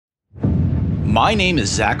My name is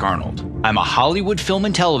Zach Arnold. I'm a Hollywood film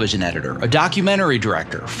and television editor, a documentary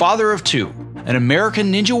director, father of two, an American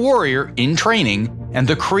Ninja Warrior in training, and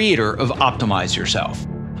the creator of Optimize Yourself.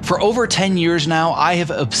 For over 10 years now, I have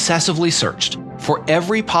obsessively searched for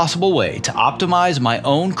every possible way to optimize my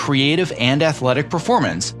own creative and athletic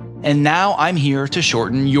performance, and now I'm here to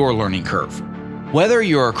shorten your learning curve. Whether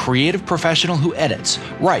you're a creative professional who edits,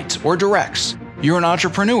 writes, or directs, you're an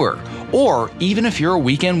entrepreneur, or even if you're a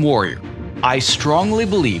weekend warrior, I strongly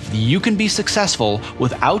believe that you can be successful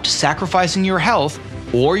without sacrificing your health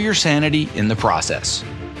or your sanity in the process.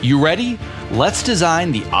 You ready? Let's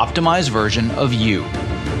design the optimized version of you.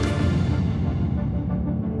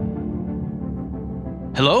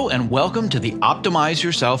 Hello and welcome to the Optimize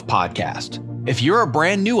Yourself podcast. If you're a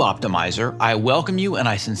brand new optimizer, I welcome you and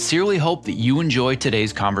I sincerely hope that you enjoy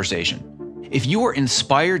today's conversation. If you are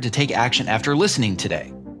inspired to take action after listening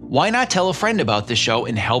today, why not tell a friend about this show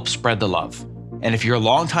and help spread the love? And if you're a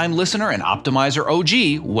longtime listener and Optimizer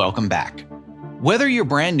OG, welcome back. Whether you're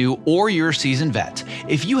brand new or you're a seasoned vet,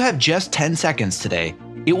 if you have just 10 seconds today,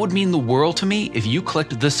 it would mean the world to me if you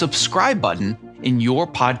clicked the subscribe button in your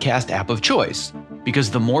podcast app of choice.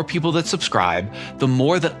 Because the more people that subscribe, the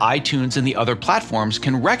more that iTunes and the other platforms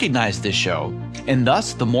can recognize this show, and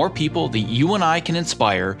thus the more people that you and I can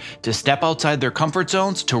inspire to step outside their comfort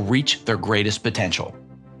zones to reach their greatest potential.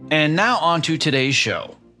 And now on to today's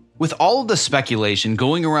show. With all of the speculation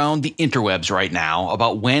going around the interwebs right now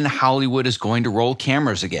about when Hollywood is going to roll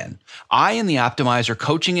cameras again, I and the Optimizer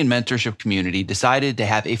coaching and mentorship community decided to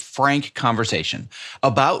have a frank conversation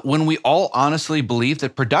about when we all honestly believe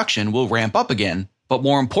that production will ramp up again, but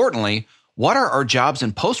more importantly, what are our jobs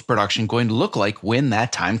in post-production going to look like when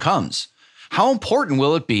that time comes? How important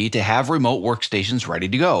will it be to have remote workstations ready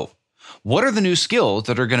to go? What are the new skills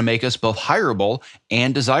that are going to make us both hireable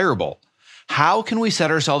and desirable? How can we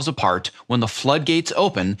set ourselves apart when the floodgates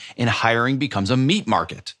open and hiring becomes a meat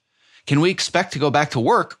market? Can we expect to go back to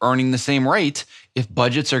work earning the same rate if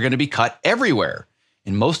budgets are going to be cut everywhere?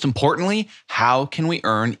 And most importantly, how can we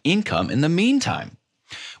earn income in the meantime?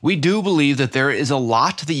 We do believe that there is a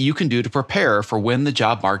lot that you can do to prepare for when the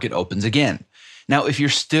job market opens again. Now, if you're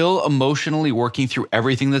still emotionally working through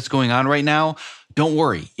everything that's going on right now, don't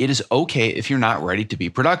worry. It is okay if you're not ready to be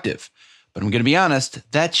productive. But I'm going to be honest,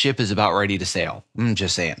 that ship is about ready to sail. I'm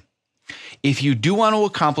just saying. If you do want to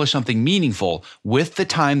accomplish something meaningful with the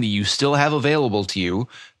time that you still have available to you,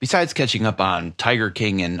 besides catching up on Tiger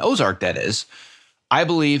King and Ozark, that is, I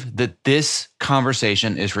believe that this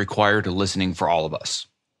conversation is required to listening for all of us.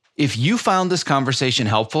 If you found this conversation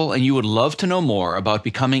helpful and you would love to know more about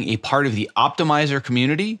becoming a part of the Optimizer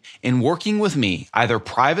community and working with me, either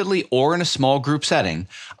privately or in a small group setting,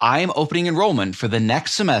 I am opening enrollment for the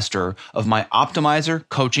next semester of my Optimizer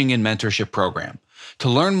coaching and mentorship program. To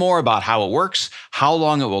learn more about how it works, how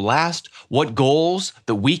long it will last, what goals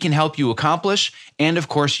that we can help you accomplish, and of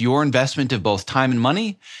course, your investment of both time and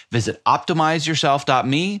money, visit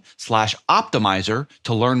optimizeyourself.me/optimizer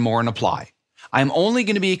to learn more and apply. I'm only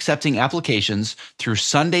going to be accepting applications through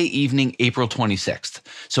Sunday evening, April 26th.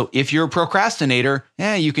 So if you're a procrastinator,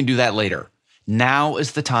 you can do that later. Now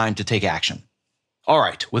is the time to take action. All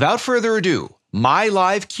right, without further ado, my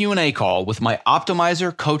live Q&A call with my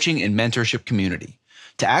Optimizer coaching and mentorship community.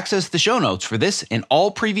 To access the show notes for this and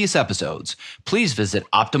all previous episodes, please visit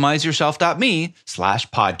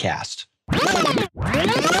optimizeyourself.me/podcast.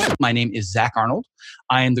 My name is Zach Arnold.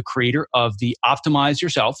 I am the creator of the Optimize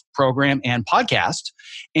Yourself program and podcast.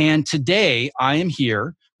 And today I am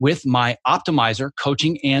here with my Optimizer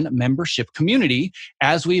coaching and membership community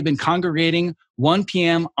as we've been congregating 1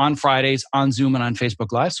 p.m. on Fridays on Zoom and on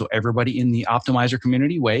Facebook Live. So everybody in the Optimizer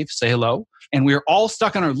community, wave, say hello. And we're all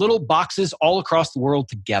stuck in our little boxes all across the world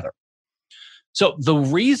together. So the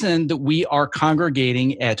reason that we are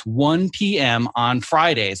congregating at 1 p.m. on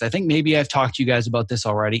Fridays, I think maybe I've talked to you guys about this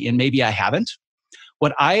already, and maybe I haven't.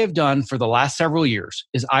 What I have done for the last several years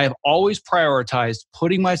is I have always prioritized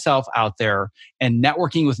putting myself out there and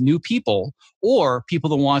networking with new people or people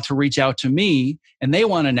that want to reach out to me and they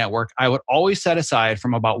want to network. I would always set aside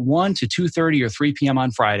from about 1 to 2:30 or 3 p.m.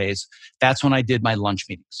 on Fridays. That's when I did my lunch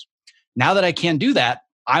meetings. Now that I can't do that,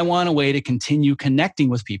 I want a way to continue connecting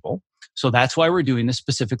with people. So that's why we're doing this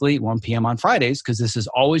specifically at 1 p.m. on Fridays, because this has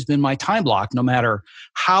always been my time block, no matter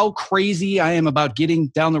how crazy I am about getting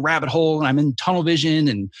down the rabbit hole and I'm in tunnel vision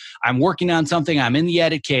and I'm working on something, I'm in the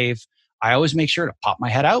edit cave. I always make sure to pop my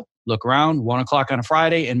head out, look around 1 o'clock on a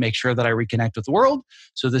Friday and make sure that I reconnect with the world.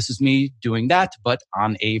 So this is me doing that, but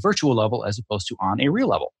on a virtual level as opposed to on a real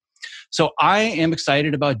level. So I am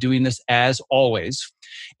excited about doing this as always.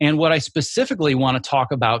 And what I specifically want to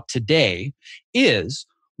talk about today is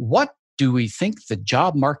what do we think the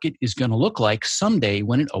job market is going to look like someday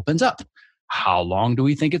when it opens up? How long do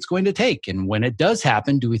we think it's going to take? And when it does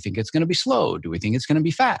happen, do we think it's going to be slow? Do we think it's going to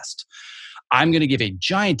be fast? I'm going to give a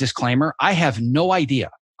giant disclaimer. I have no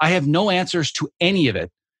idea. I have no answers to any of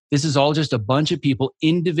it. This is all just a bunch of people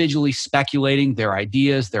individually speculating their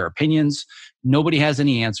ideas, their opinions. Nobody has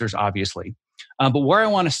any answers, obviously. But where I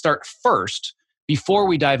want to start first, before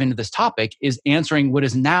we dive into this topic, is answering what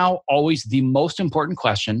is now always the most important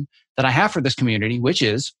question that I have for this community, which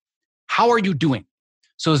is, how are you doing?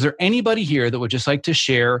 So is there anybody here that would just like to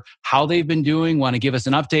share how they've been doing, want to give us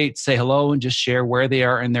an update, say hello, and just share where they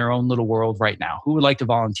are in their own little world right now? Who would like to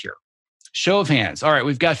volunteer? Show of hands. All right,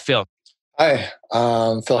 we've got Phil. Hi,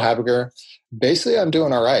 Phil Habiger. Basically, I'm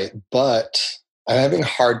doing all right, but I'm having a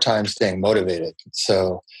hard time staying motivated.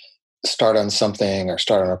 So start on something or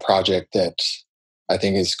start on a project that I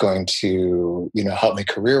think is going to, help me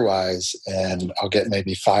career-wise, and I'll get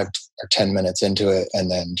maybe 5 or 10 minutes into it and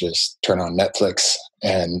then just turn on Netflix,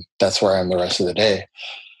 and that's where I am the rest of the day.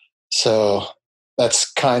 So that's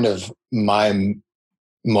kind of my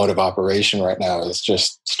mode of operation right now, is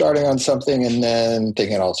just starting on something and then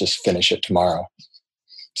thinking I'll just finish it tomorrow.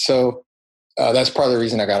 So that's part of the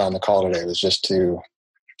reason I got on the call today, was just to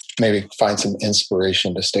maybe find some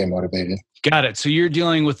inspiration to stay motivated. Got it. So you're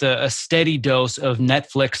dealing with a steady dose of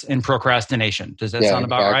Netflix and procrastination. Does that sound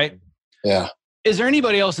about right? Yeah. Is there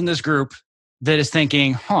anybody else in this group that is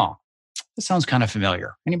thinking, this sounds kind of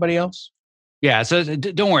familiar? Anybody else? Yeah. So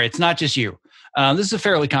don't worry. It's not just you. This is a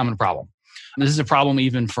fairly common problem. This is a problem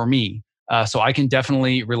even for me. So I can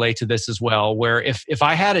definitely relate to this as well, where if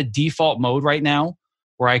I had a default mode right now,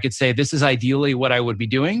 where I could say, this is ideally what I would be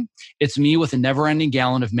doing, it's me with a never-ending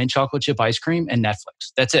gallon of mint chocolate chip ice cream and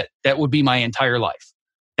Netflix. That's it. That would be my entire life.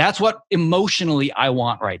 That's what emotionally I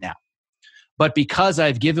want right now. But because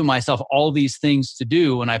I've given myself all these things to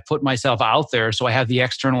do and I've put myself out there, so I have the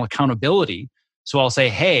external accountability. So I'll say,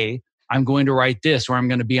 hey, I'm going to write this, or I'm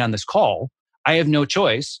going to be on this call. I have no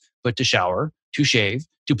choice but to shower, to shave,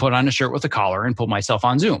 to put on a shirt with a collar and put myself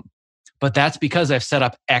on Zoom. But that's because I've set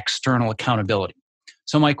up external accountability.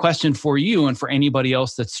 So my question for you and for anybody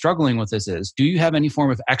else that's struggling with this is, do you have any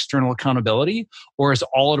form of external accountability, or is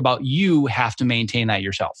all about you have to maintain that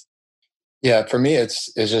yourself? Yeah, for me,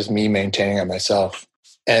 it's just me maintaining it myself.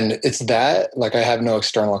 And it's that, like, I have no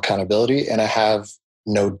external accountability and I have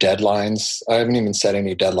no deadlines. I haven't even set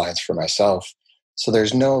any deadlines for myself. So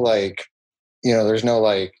there's no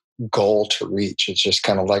goal to reach. It's just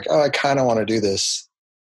kind of like, I kind of want to do this.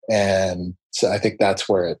 And so I think that's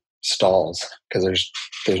where it stalls, because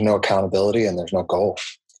there's no accountability and there's no goal.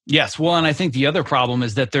 Yes. Well, and I think the other problem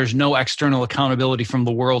is that there's no external accountability from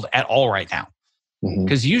the world at all right now.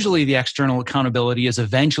 Because usually the external accountability is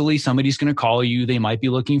eventually somebody's going to call you. They might be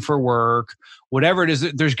looking for work, whatever it is.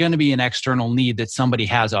 There's going to be an external need that somebody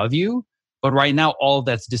has of you. But right now, all of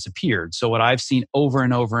that's disappeared. So what I've seen over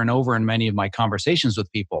and over and over in many of my conversations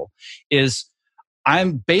with people is I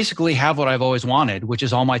basically have what I've always wanted, which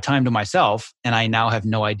is all my time to myself. And I now have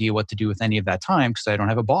no idea what to do with any of that time because I don't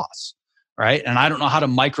have a boss, right? And I don't know how to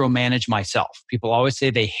micromanage myself. People always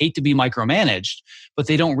say they hate to be micromanaged, but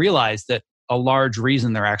they don't realize that a large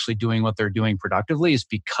reason they're actually doing what they're doing productively is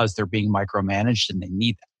because they're being micromanaged and they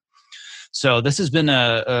need that. So this has been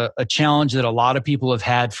a challenge that a lot of people have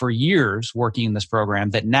had for years working in this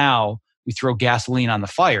program, that now we throw gasoline on the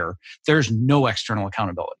fire. There's no external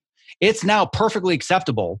accountability. It's now perfectly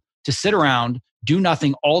acceptable to sit around, do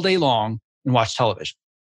nothing all day long and watch television.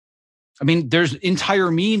 I mean, there's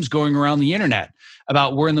entire memes going around the internet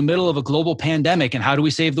about we're in the middle of a global pandemic and how do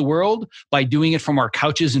we save the world? By doing it from our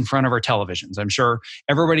couches in front of our televisions. I'm sure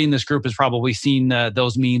everybody in this group has probably seen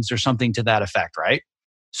those memes or something to that effect, right?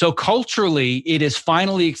 So culturally, it is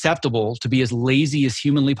finally acceptable to be as lazy as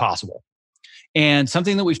humanly possible. And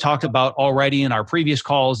something that we've talked about already in our previous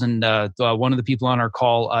calls, and one of the people on our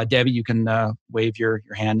call, Debbie, you can wave your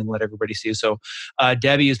hand and let everybody see. So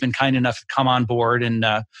Debbie has been kind enough to come on board and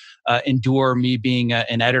endure me being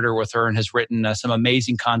an editor with her, and has written some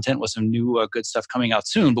amazing content with some new good stuff coming out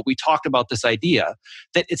soon. But we talked about this idea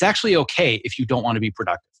that it's actually okay if you don't want to be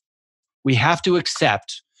productive. We have to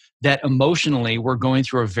accept that emotionally we're going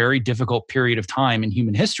through a very difficult period of time in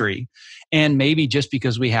human history. And maybe just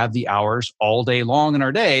because we have the hours all day long in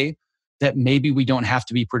our day, that maybe we don't have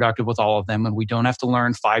to be productive with all of them, and we don't have to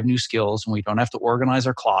learn 5 new skills, and we don't have to organize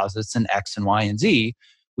our closets and X and Y and Z.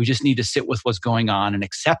 We just need to sit with what's going on and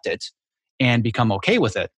accept it and become okay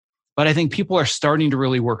with it. But I think people are starting to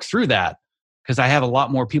really work through that, because I have a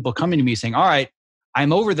lot more people coming to me saying, all right,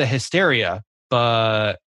 I'm over the hysteria,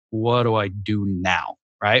 but what do I do now?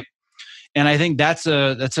 Right? And I think that's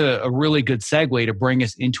a really good segue to bring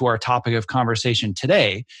us into our topic of conversation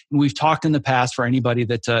today. And we've talked in the past, for anybody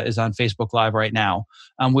that is on Facebook Live right now,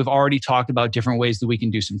 we've already talked about different ways that we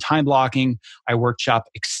can do some time blocking. I workshop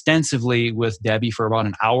extensively with Debbie for about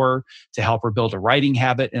an hour to help her build a writing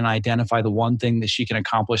habit and identify the one thing that she can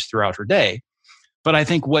accomplish throughout her day. But I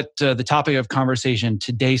think what the topic of conversation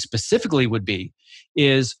today specifically would be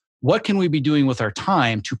is, what can we be doing with our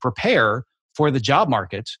time to prepare for the job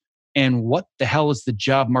market? And what the hell is the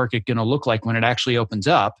job market going to look like when it actually opens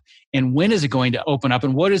up? And when is it going to open up?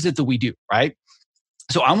 And what is it that we do, right?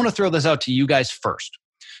 So I want to throw this out to you guys first.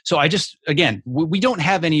 So again, we don't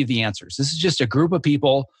have any of the answers. This is just a group of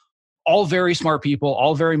people, all very smart people,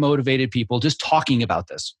 all very motivated people, just talking about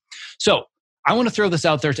this. So I want to throw this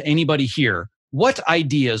out there to anybody here. What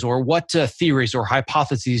ideas or what theories or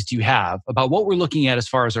hypotheses do you have about what we're looking at as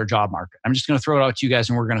far as our job market? I'm just going to throw it out to you guys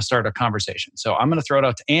and we're going to start a conversation. So I'm going to throw it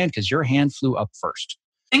out to Ann because your hand flew up first.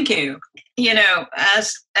 Thank you.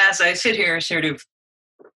 As I sit here sort of,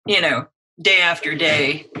 day after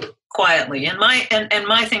day quietly, and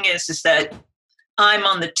my thing is that I'm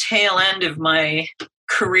on the tail end of my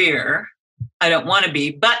career. I don't want to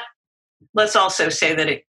be, but let's also say that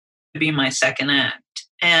it could be my second act.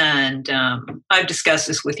 And I've discussed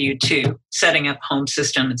this with you too, setting up home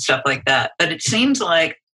system and stuff like that. But it seems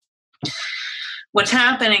like what's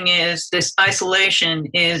happening is this isolation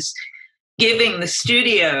is giving the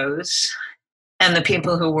studios and the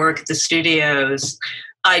people who work at the studios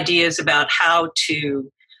ideas about how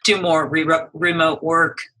to do more remote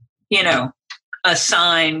work,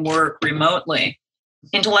 assign work remotely.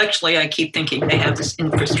 Intellectually, I keep thinking they have this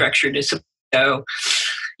infrastructure to go.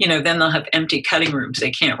 Then they'll have empty cutting rooms. They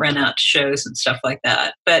can't rent out shows and stuff like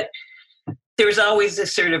that. But there's always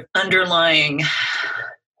this sort of underlying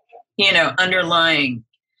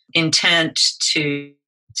intent to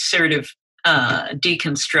sort of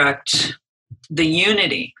deconstruct the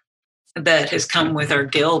unity that has come with our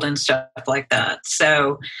guild and stuff like that.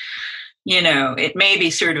 So, it may be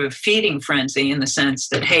sort of a feeding frenzy in the sense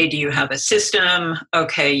that, hey, do you have a system?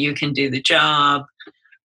 Okay, you can do the job.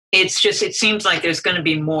 It seems like there's going to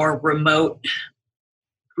be more remote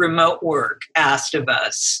work asked of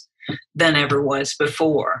us than ever was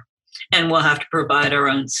before. And we'll have to provide our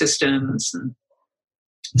own systems and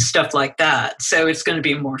stuff like that. So it's going to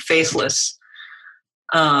be more faceless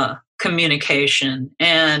communication.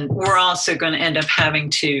 And we're also going to end up having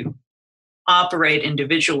to operate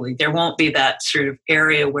individually. There won't be that sort of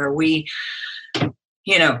area where we,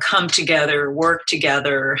 come together, work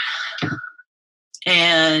together.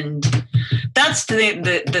 And that's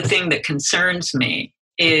the thing that concerns me,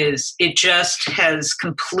 is it just has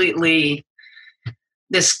completely,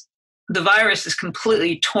 the virus has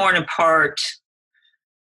completely torn apart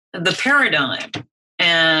the paradigm.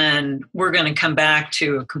 And we're going to come back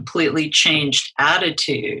to a completely changed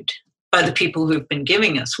attitude by the people who've been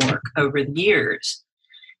giving us work over the years.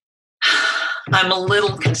 I'm a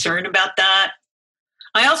little concerned about that.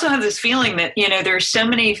 I also have this feeling that, there are so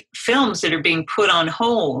many films that are being put on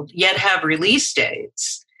hold, yet have release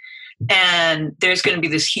dates. And there's going to be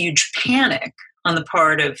this huge panic on the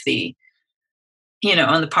part of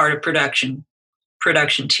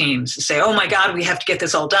production teams to say, oh my God, we have to get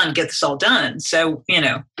this all done. So,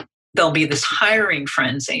 there'll be this hiring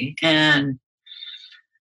frenzy and,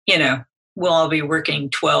 we'll all be working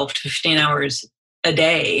 12 to 15 hours a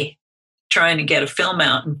day trying to get a film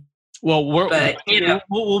out. Well,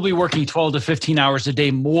 we'll be working 12 to 15 hours a day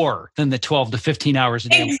more than the 12 to 15 hours a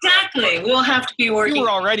day. Exactly. We'll have to be working. You were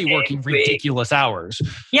already working ridiculous hours.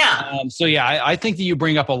 Yeah. I think that you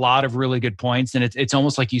bring up a lot of really good points, and it's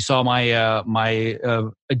almost like you saw my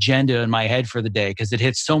agenda in my head for the day, because it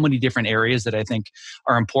hits so many different areas that I think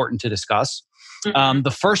are important to discuss. Mm-hmm. The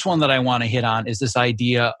first one that I want to hit on is this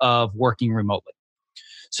idea of working remotely.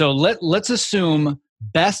 So let's assume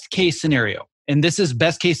best case scenario. And this is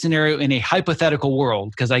best case scenario in a hypothetical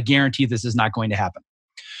world, because I guarantee this is not going to happen.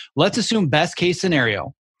 Let's assume best case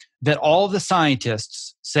scenario that all of the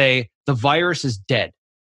scientists say the virus is dead.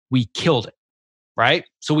 We killed it, right?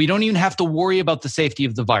 So we don't even have to worry about the safety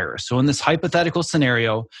of the virus. So in this hypothetical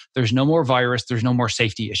scenario, there's no more virus, there's no more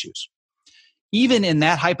safety issues. Even in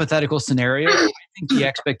that hypothetical scenario, I think the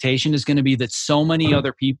expectation is going to be that so many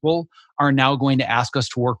other people are now going to ask us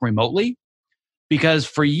to work remotely. Because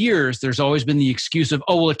for years, there's always been the excuse of,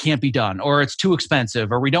 oh, well, it can't be done, or it's too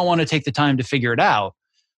expensive, or we don't want to take the time to figure it out.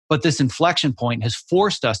 But this inflection point has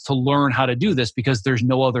forced us to learn how to do this because there's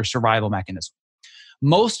no other survival mechanism.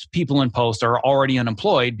 Most people in post are already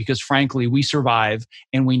unemployed because, frankly, we survive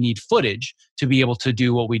and we need footage to be able to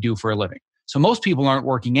do what we do for a living. So most people aren't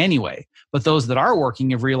working anyway. But those that are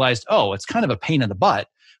working have realized, oh, it's kind of a pain in the butt,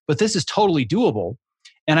 but this is totally doable.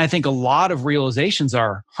 And I think a lot of realizations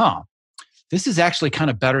are, this is actually kind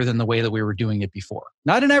of better than the way that we were doing it before.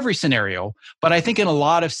 Not in every scenario, but I think in a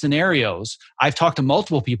lot of scenarios, I've talked to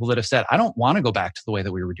multiple people that have said, I don't want to go back to the way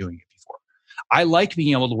that we were doing it before. I like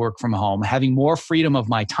being able to work from home, having more freedom of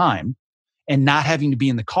my time and not having to be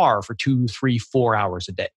in the car for 2, 3, 4 hours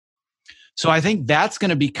a day. So I think that's going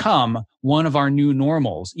to become one of our new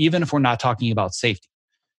normals, even if we're not talking about safety.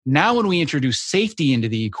 Now, when we introduce safety into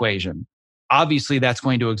the equation, obviously that's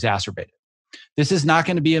going to exacerbate it. This is not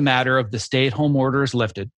going to be a matter of the stay-at-home order is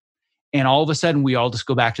lifted and all of a sudden we all just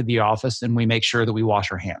go back to the office and we make sure that we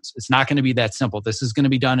wash our hands. It's not going to be that simple. This is going to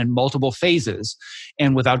be done in multiple phases.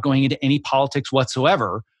 And without going into any politics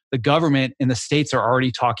whatsoever, the government and the states are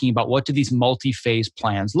already talking about what do these multi-phase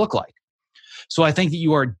plans look like. So I think that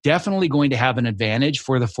you are definitely going to have an advantage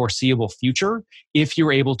for the foreseeable future if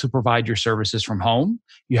you're able to provide your services from home,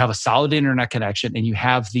 you have a solid internet connection, and you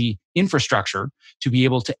have the infrastructure to be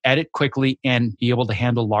able to edit quickly and be able to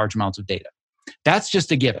handle large amounts of data. That's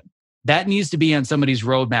just a given. That needs to be on somebody's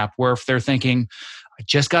roadmap where if they're thinking, I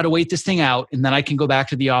just got to wait this thing out and then I can go back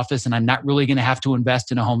to the office and I'm not really going to have to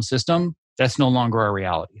invest in a home system, that's no longer a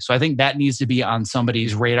reality. So I think that needs to be on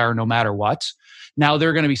somebody's radar no matter what. Now, there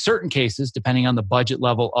are going to be certain cases, depending on the budget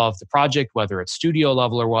level of the project, whether it's studio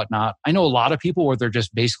level or whatnot. I know a lot of people where they're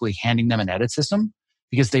just basically handing them an edit system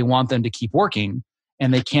because they want them to keep working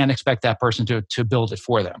and they can't expect that person to build it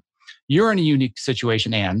for them. You're in a unique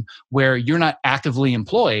situation, Anne, where you're not actively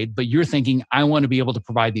employed, but you're thinking, I want to be able to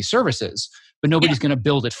provide these services, but nobody's going to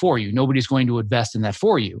build it for you. Nobody's going to invest in that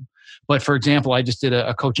for you. But for example, I just did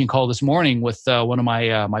a coaching call this morning with one of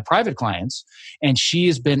my private clients, and she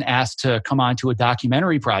has been asked to come on to a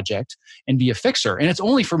documentary project and be a fixer. And it's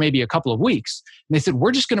only for maybe a couple of weeks. And they said,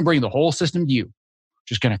 we're just going to bring the whole system to you.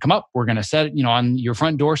 Just going to come up. We're going to set it, on your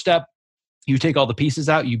front doorstep. You take all the pieces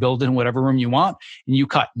out, you build it in whatever room you want, and you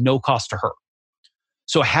cut, no cost to her.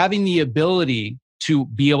 So having the ability to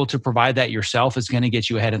be able to provide that yourself is going to get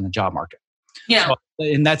you ahead in the job market. Yeah. So,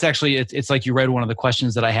 and that's actually, it's like you read one of the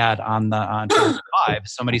questions that I had on 5.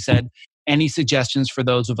 Somebody said, any suggestions for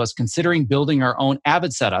those of us considering building our own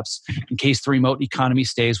Avid setups in case the remote economy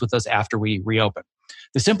stays with us after we reopen?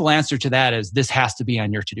 The simple answer to that is this has to be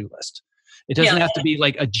on your to-do list. It doesn't have to be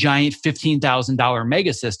like a giant $15,000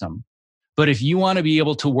 mega system. But if you want to be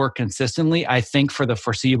able to work consistently, I think for the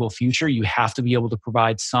foreseeable future, you have to be able to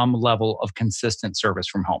provide some level of consistent service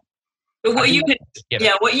from home. But what you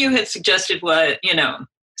had suggested was,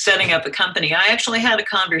 setting up a company. I actually had a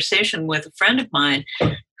conversation with a friend of mine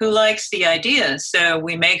who likes the idea. So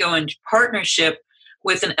we may go into partnership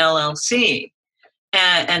with an LLC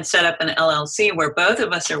and set up an LLC where both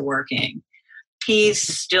of us are working. He's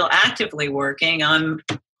still actively working. I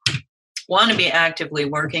want to be actively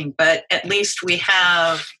working, but at least we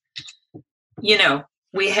have,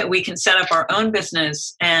 we can set up our own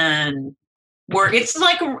business and work.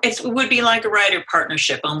 It would be like a writer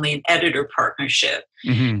partnership, only an editor partnership.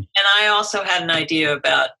 Mm-hmm. And I also had an idea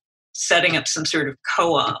about setting up some sort of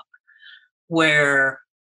co-op where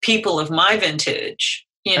people of my vintage,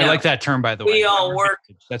 I like that term, by the way. We all work.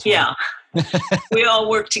 That's we all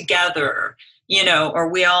work together, or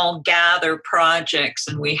we all gather projects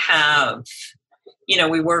and we have,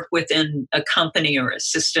 we work within a company or a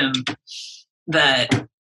system that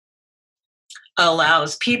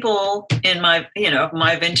allows people in my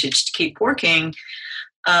vintage to keep working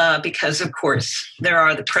because, of course, there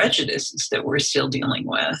are the prejudices that we're still dealing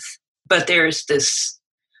with. But there's this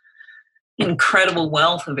incredible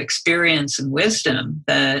wealth of experience and wisdom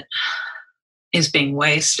that is being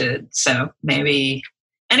wasted. So maybe,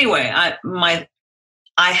 anyway, I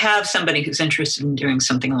have somebody who's interested in doing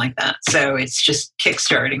something like that. So it's just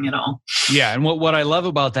kickstarting it all. Yeah. And what I love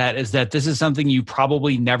about that is that this is something you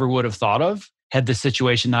probably never would have thought of had the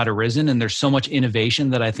situation not arisen. And there's so much innovation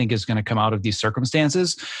that I think is going to come out of these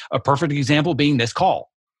circumstances. A perfect example being this call.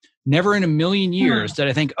 Never in a million years did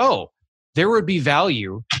I think, there would be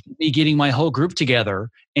value in me getting my whole group together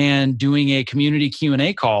and doing a community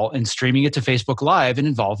Q&A call and streaming it to Facebook Live and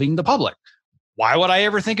involving the public. Why would I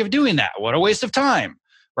ever think of doing that? What a waste of time,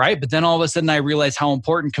 right? But then all of a sudden I realize how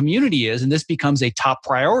important community is, and this becomes a top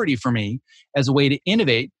priority for me as a way to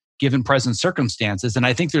innovate given present circumstances. And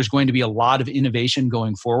I think there's going to be a lot of innovation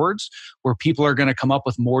going forwards where people are going to come up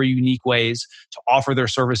with more unique ways to offer their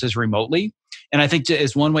services remotely. And I think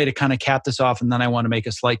is one way to kind of cap this off, and then I want to make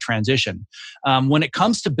a slight transition. When it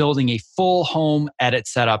comes to building a full home edit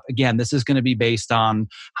setup, again, this is going to be based on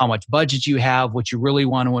how much budget you have, what you really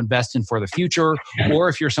want to invest in for the future, or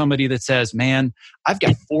if you're somebody that says, man, I've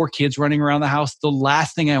got 4 kids running around the house, the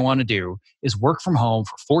last thing I want to do is work from home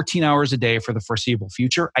for 14 hours a day for the foreseeable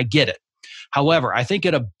future. I get it. However, I think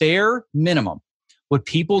at a bare minimum, what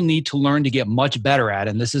people need to learn to get much better at,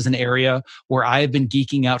 and this is an area where I have been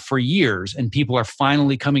geeking out for years, and people are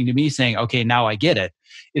finally coming to me saying, okay, now I get it,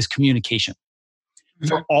 is communication. Mm-hmm.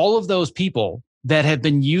 For all of those people that have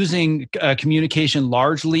been using communication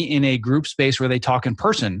largely in a group space where they talk in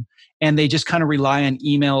person, and they just kind of rely on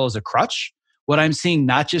email as a crutch, what I'm seeing,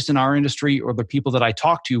 not just in our industry or the people that I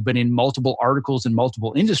talk to, but in multiple articles in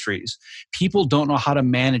multiple industries, people don't know how to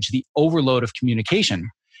manage the overload of communication,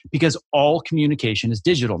 because all communication is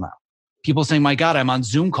digital now. People saying, my God, I'm on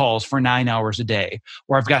Zoom calls for 9 hours a day,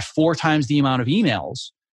 or I've got 4 times the amount of emails.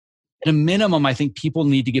 At a minimum, I think people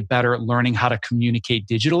need to get better at learning how to communicate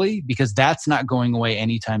digitally, because that's not going away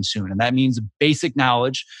anytime soon. And that means basic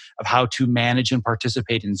knowledge of how to manage and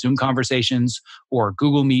participate in Zoom conversations or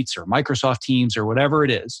Google Meets or Microsoft Teams or whatever it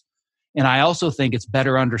is. And I also think it's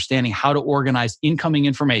better understanding how to organize incoming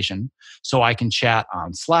information so I can chat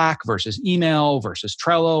on Slack versus email versus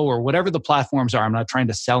Trello or whatever the platforms are. I'm not trying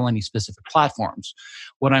to sell any specific platforms.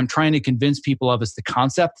 What I'm trying to convince people of is the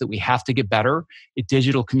concept that we have to get better at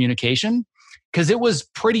digital communication, because it was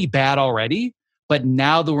pretty bad already. But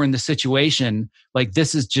now that we're in the situation, like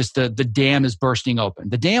this is just the dam is bursting open.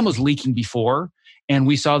 The dam was leaking before, and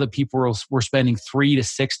we saw that people were spending 3 to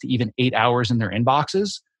 6 to even 8 hours in their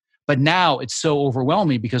inboxes. But now it's so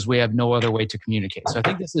overwhelming because we have no other way to communicate. So I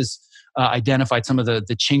think this has identified some of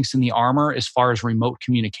the chinks in the armor as far as remote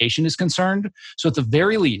communication is concerned. So at the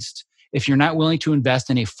very least, if you're not willing to invest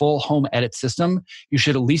in a full home edit system, you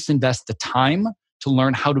should at least invest the time to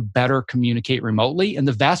learn how to better communicate remotely. And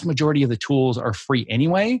the vast majority of the tools are free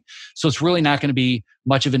anyway. So it's really not going to be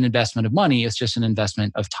much of an investment of money. It's just an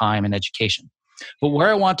investment of time and education. But where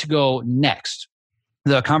I want to go next,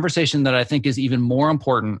 the conversation that I think is even more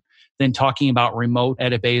important than talking about remote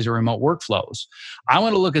edit bays or remote workflows, I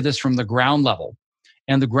want to look at this from the ground level.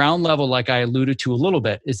 And the ground level, like I alluded to a little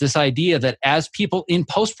bit, is this idea that as people in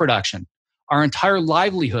post-production, our entire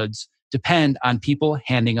livelihoods depend on people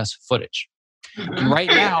handing us footage. And right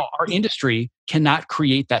now, our industry cannot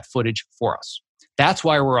create that footage for us. That's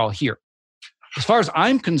why we're all here. As far as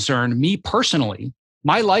I'm concerned, me personally,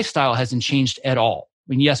 my lifestyle hasn't changed at all.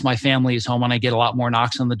 I mean, yes, my family is home and I get a lot more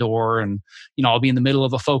knocks on the door, and I'll be in the middle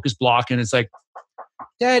of a focus block and it's like,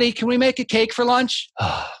 Daddy, can we make a cake for lunch?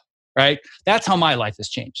 Right? That's how my life has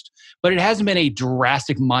changed. But it hasn't been a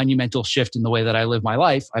drastic, monumental shift in the way that I live my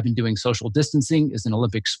life. I've been doing social distancing as an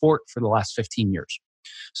Olympic sport for the last 15 years.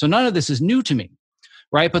 So none of this is new to me,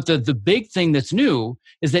 right? But the big thing that's new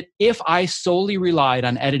is that if I solely relied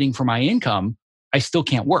on editing for my income, I still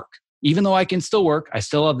can't work. Even though I can still work, I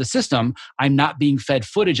still have the system, I'm not being fed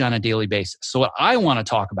footage on a daily basis. So what I want to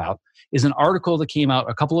talk about is an article that came out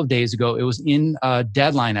a couple of days ago. It was in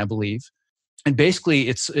Deadline, I believe. And basically,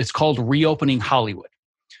 it's called Reopening Hollywood.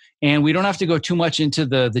 And we don't have to go too much into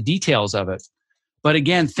the details of it. But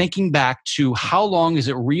again, thinking back to how long is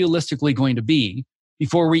it realistically going to be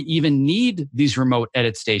before we even need these remote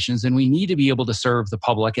edit stations and we need to be able to serve the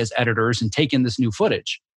public as editors and take in this new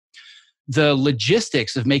footage. The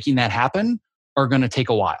logistics of making that happen are going to take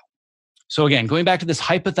a while. So again, going back to this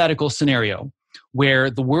hypothetical scenario where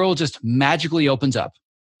the world just magically opens up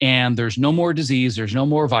and there's no more disease, there's no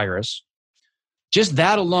more virus, just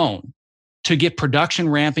that alone to get production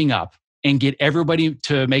ramping up and get everybody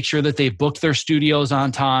to make sure that they've booked their studios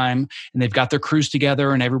on time and they've got their crews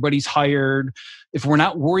together and everybody's hired. If we're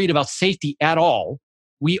not worried about safety at all,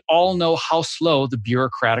 we all know how slow the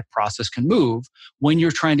bureaucratic process can move when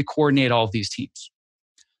you're trying to coordinate all of these teams.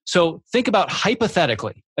 So think about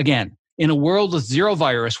hypothetically, again, in a world with zero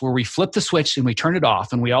virus where we flip the switch and we turn it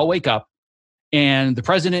off and we all wake up and the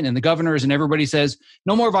president and the governors and everybody says,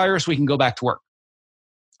 no more virus, we can go back to work.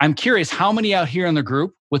 I'm curious how many out here in the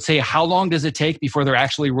group would say, how long does it take before they're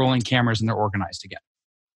actually rolling cameras and they're organized again?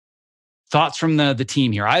 Thoughts from the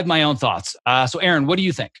team here. I have my own thoughts. So Aaron, what do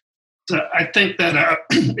you think? So I think that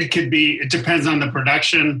it depends on the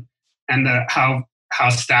production and how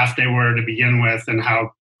staffed they were to begin with and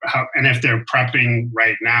and if they're prepping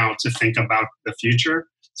right now to think about the future.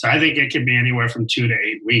 So I think it could be anywhere from 2 to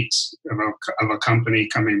 8 weeks of a company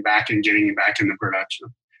coming back and getting back into production.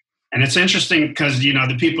 And it's interesting because,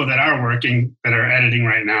 the people that are working, that are editing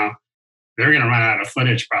right now, they're going to run out of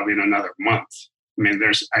footage probably in another month. I mean,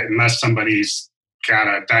 unless somebody's got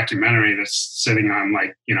a documentary that's sitting on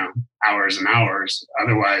like, hours and hours.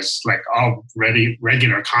 Otherwise, like all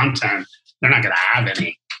regular content, they're not going to have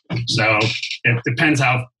any. So it depends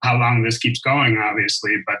how long this keeps going,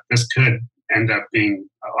 obviously, but this could end up being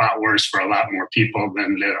a lot worse for a lot more people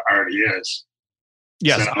than it already is.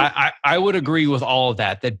 Yes, So, I would agree with all of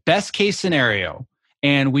that. That best case scenario,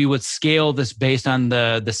 and we would scale this based on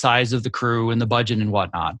the size of the crew and the budget and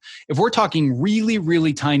whatnot. If we're talking really,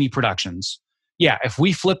 really tiny productions, yeah, if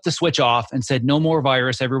we flipped the switch off and said no more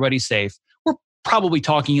virus, everybody's safe, we're probably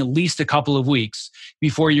talking at least a couple of weeks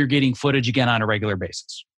before you're getting footage again on a regular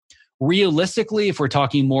basis. Realistically, if we're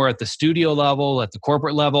talking more at the studio level, at the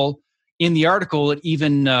corporate level, in the article, it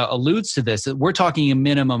even alludes to this, that we're talking a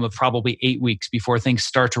minimum of probably 8 weeks before things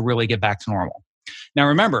start to really get back to normal. Now,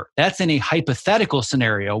 remember, that's in a hypothetical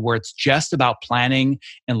scenario where it's just about planning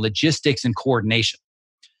and logistics and coordination.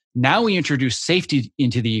 Now we introduce safety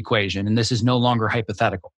into the equation, and this is no longer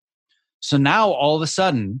hypothetical. So now all of a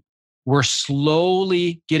sudden, we're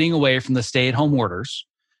slowly getting away from the stay-at-home orders.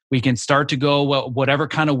 We can start to go, whatever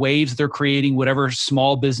kind of waves they're creating, whatever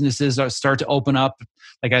small businesses start to open up.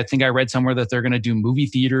 Like I think I read somewhere that they're going to do movie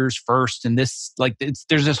theaters first, and there's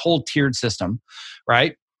this whole tiered system,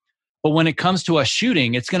 right? But when it comes to us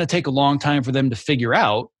shooting, it's going to take a long time for them to figure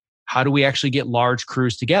out how do we actually get large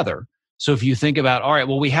crews together. So if you think about, all right,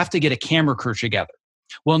 well, we have to get a camera crew together.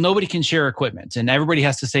 Well, nobody can share equipment, and everybody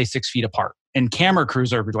has to stay 6 feet apart. And camera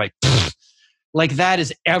crews are like that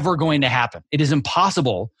is ever going to happen. It is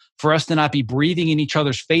impossible for us to not be breathing in each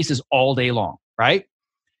other's faces all day long, right?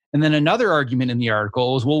 And then another argument in the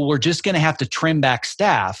article is, well, we're just going to have to trim back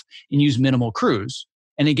staff and use minimal crews.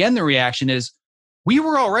 And again, the reaction is, we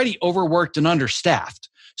were already overworked and understaffed.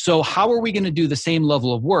 So how are we going to do the same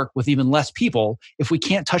level of work with even less people if we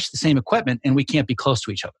can't touch the same equipment and we can't be close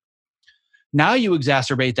to each other? Now you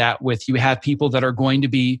exacerbate that with, you have people that are going to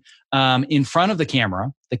be in front of the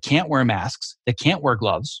camera that can't wear masks, that can't wear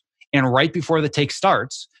gloves. And right before the take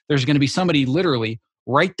starts, there's going to be somebody literally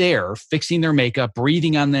right there fixing their makeup,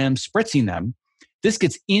 breathing on them, spritzing them. This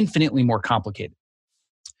gets infinitely more complicated.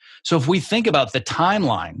 So if we think about the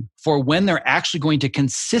timeline for when they're actually going to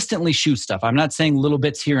consistently shoot stuff, I'm not saying little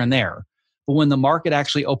bits here and there, but when the market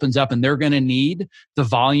actually opens up and they're going to need the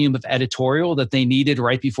volume of editorial that they needed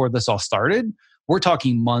right before this all started, we're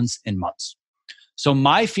talking months and months. So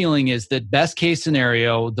my feeling is that best case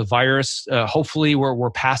scenario, the virus, hopefully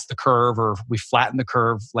we're past the curve, or we flatten the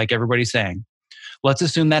curve like everybody's saying. Let's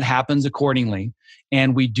assume that happens accordingly,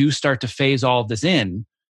 and we do start to phase all of this in.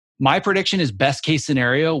 My prediction is best case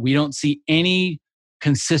scenario, we don't see any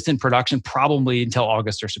consistent production probably until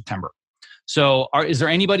August or September. So is there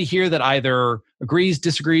anybody here that either agrees,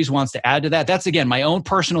 disagrees, wants to add to that? That's, again, my own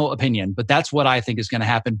personal opinion, but that's what I think is going to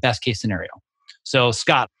happen best case scenario. So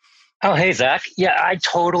Scott. Oh, hey, Zach. Yeah, I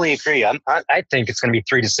totally agree. I think it's going to be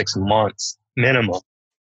 3 to 6 months minimum.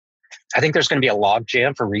 I think there's going to be a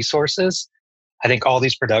logjam for resources. I think all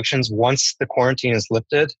these productions, once the quarantine is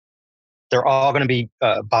lifted, they're all going to be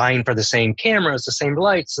buying for the same cameras, the same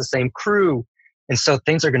lights, the same crew. And so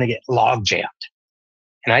things are going to get log jammed.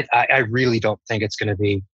 And I really don't think it's going to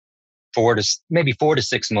be 4 to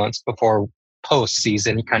 6 months before post sees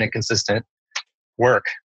any kind of consistent work.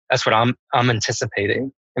 That's what I'm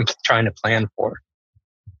anticipating and trying to plan for.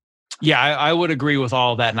 Yeah, I would agree with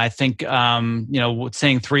all of that. And I think,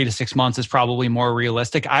 saying 3 to 6 months is probably more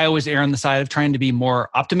realistic. I always err on the side of trying to be more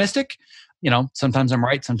optimistic. Sometimes I'm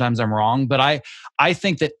right, sometimes I'm wrong. But I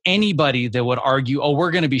think that anybody that would argue, oh,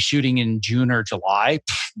 we're going to be shooting in June or July,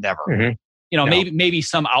 never. Mm-hmm. No. Maybe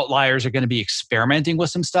some outliers are going to be experimenting with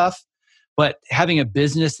some stuff. But having a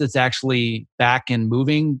business that's actually back and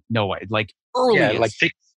moving, no way. Like early. Yeah, like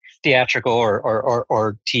theatrical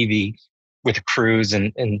or TV with crews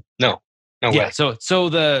and no way. So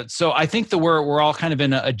I think that we're all kind of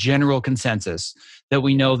in a general consensus that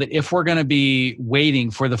we know that if we're going to be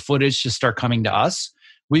waiting for the footage to start coming to us,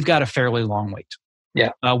 we've got a fairly long wait.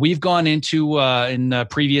 Yeah. We've gone into in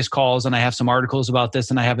previous calls, and I have some articles about this,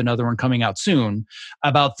 and I have another one coming out soon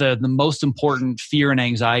about the most important fear and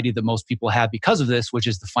anxiety that most people have because of this, which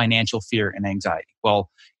is the financial fear and anxiety. Well,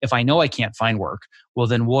 if I know I can't find work, well,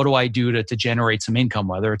 then what do I do to generate some income,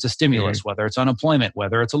 whether it's a stimulus, whether it's unemployment,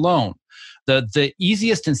 whether it's a loan? The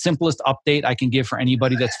easiest and simplest update I can give for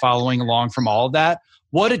anybody that's following along from all of that,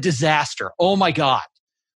 what a disaster. Oh my God.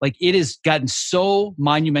 Like, it has gotten so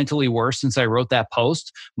monumentally worse since I wrote that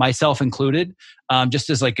post, myself included. Just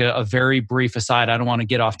as like a very brief aside, I don't want to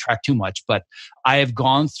get off track too much, but I have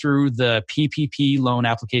gone through the PPP loan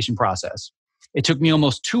application process. It took me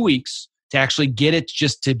almost 2 weeks to actually get it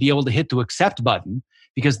just to be able to hit the accept button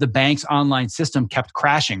because the bank's online system kept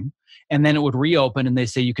crashing. and then it would reopen and they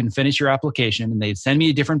say, you can finish your application, and they'd send me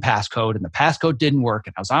a different passcode, and the passcode didn't work.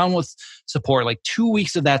 And I was on with support like 2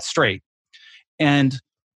 weeks of that straight. And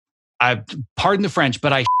pardon the French,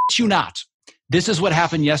 but I shit you not. This is what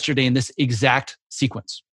happened yesterday in this exact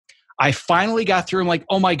sequence. I finally got through. I'm like,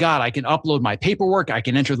 oh my God, I can upload my paperwork. I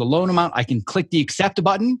can enter the loan amount. I can click the accept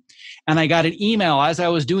button. And I got an email as I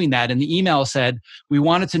was doing that. And the email said, we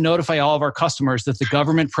wanted to notify all of our customers that the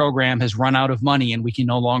government program has run out of money and we can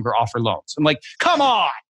no longer offer loans. I'm like, come on,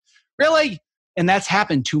 really? And that's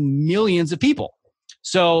happened to millions of people.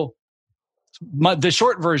 So the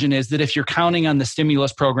short version is that if you're counting on the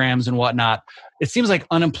stimulus programs and whatnot, it seems like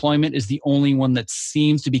unemployment is the only one that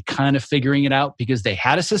seems to be kind of figuring it out because they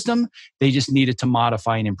had a system. They just needed to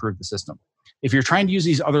modify and improve the system. If you're trying to use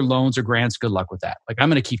these other loans or grants, good luck with that. Like, I'm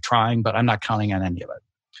going to keep trying, but I'm not counting on any of it.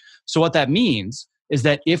 So what that means is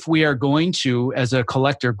that if we are going to, as a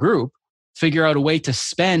collective group, figure out a way to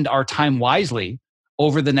spend our time wisely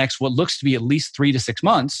over the next, what looks to be at least 3 to 6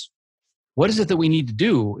 months, what is it that we need to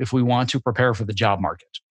do if we want to prepare for the job market?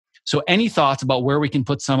 So any thoughts about where we can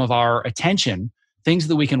put some of our attention, things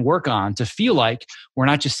that we can work on to feel like we're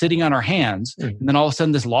not just sitting on our hands, and then all of a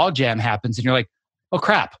sudden this log jam happens and you're like, oh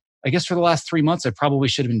crap, I guess for the last 3 months I probably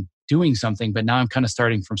should have been doing something, but now I'm kind of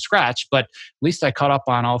starting from scratch, but at least I caught up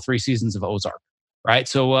on all 3 seasons of Ozark, right?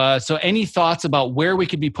 So any thoughts about where we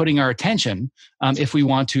could be putting our attention if we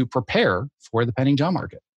want to prepare for the pending job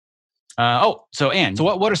market? So Anne, so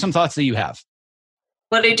what are some thoughts that you have?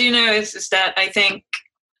 What I do know is that I think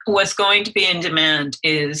what's going to be in demand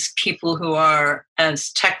is people who are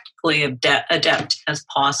as technically adept as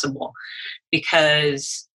possible,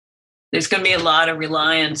 because there's going to be a lot of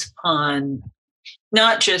reliance upon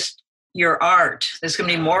not just your art, there's going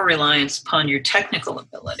to be more reliance upon your technical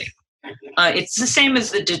ability. It's the same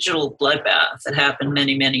as the digital bloodbath that happened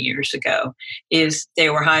many, many years ago, is they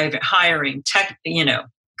were hiring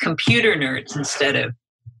computer nerds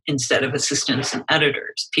instead of assistants and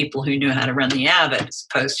editors, people who knew how to run the Avid as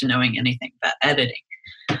opposed to knowing anything about editing.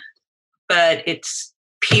 But it's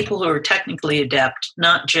people who are technically adept,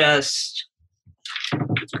 not just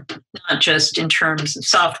in terms of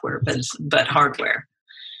software, but hardware.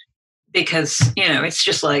 Because, it's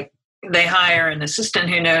just like they hire an assistant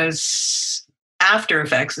who knows After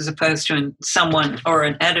Effects as opposed to someone, or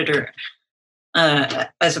an editor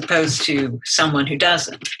as opposed to someone who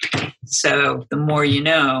doesn't. So the more you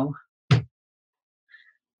know.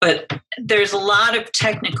 But there's a lot of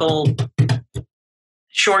technical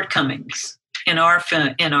shortcomings in our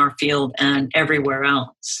field and everywhere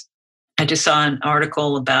else. I just saw an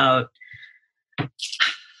article about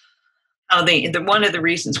how one of the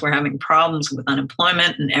reasons we're having problems with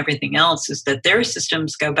unemployment and everything else is that their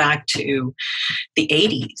systems go back to the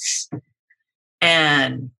 80s.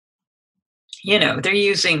 And they're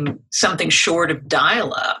using something short of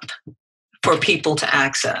dial-up for people to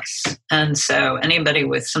access. And so anybody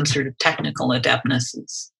with some sort of technical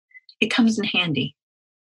adeptness, it comes in handy.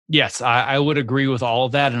 Yes, I would agree with all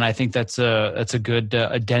of that. And I think that's a good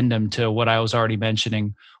addendum to what I was already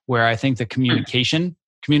mentioning, where I think the communication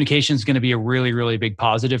is going to be a really, really big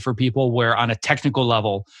positive for people, where on a technical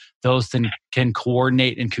level, those can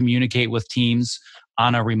coordinate and communicate with teams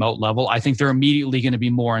on a remote level. I think they're immediately going to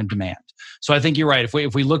be more in demand. So I think you're right.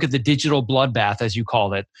 If we look at the digital bloodbath, as you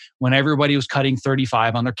called it, when everybody was cutting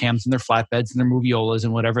 35 on their cams and their flatbeds and their moviolas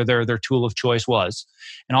and whatever their tool of choice was,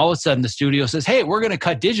 and all of a sudden the studio says, hey, we're going to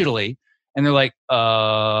cut digitally. And they're like,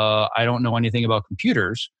 I don't know anything about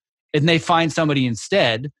computers. And they find somebody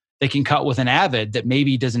instead that can cut with an Avid that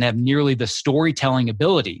maybe doesn't have nearly the storytelling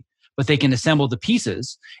ability, but they can assemble the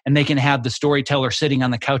pieces and they can have the storyteller sitting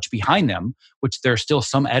on the couch behind them, which there are still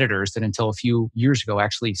some editors that until a few years ago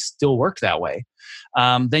actually still work that way.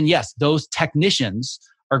 Then yes, those technicians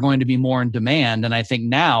are going to be more in demand. And I think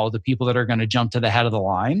now the people that are going to jump to the head of the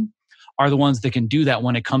line are the ones that can do that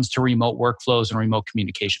when it comes to remote workflows and remote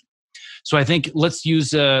communication. So I think let's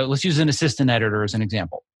use an assistant editor as an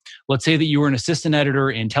example. Let's say that you were an assistant editor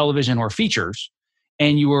in television or features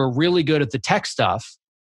and you were really good at the tech stuff,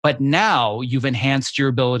 but now you've enhanced your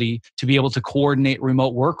ability to be able to coordinate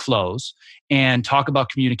remote workflows and talk about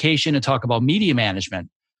communication and talk about media management.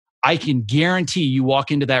 I can guarantee you walk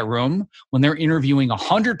into that room when they're interviewing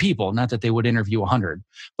 100 people, not that they would interview 100,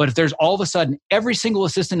 but if there's all of a sudden every single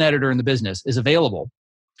assistant editor in the business is available,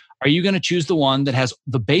 are you going to choose the one that has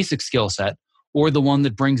the basic skill set or the one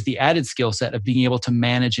that brings the added skill set of being able to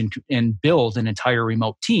manage and build an entire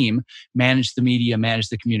remote team, manage the media, manage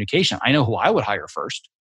the communication? I know who I would hire first.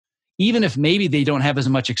 Even if maybe they don't have as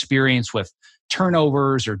much experience with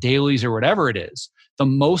turnovers or dailies or whatever it is, the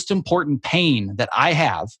most important pain that I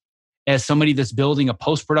have as somebody that's building a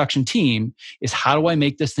post-production team is how do I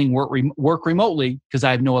make this thing work remotely because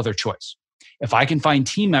I have no other choice. If I can find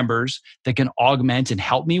team members that can augment and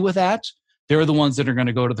help me with that, they're the ones that are going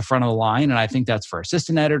to go to the front of the line. And I think that's for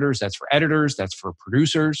assistant editors, that's for editors, that's for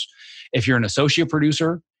producers. If you're an associate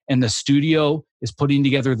producer and the studio is putting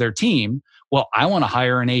together their team, well, I want to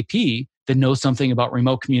hire an AP that knows something about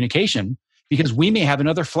remote communication because we may have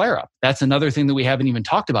another flare-up. That's another thing that we haven't even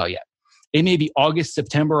talked about yet. It may be August,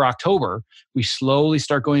 September, October. We slowly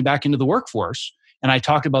start going back into the workforce. And I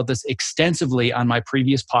talked about this extensively on my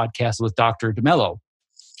previous podcast with Dr. DeMello.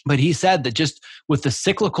 But he said that just with the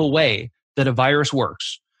cyclical way that a virus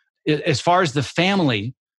works, as far as the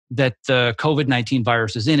family that the COVID-19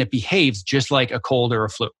 virus is in, it behaves just like a cold or a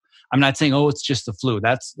flu. I'm not saying, oh, it's just the flu.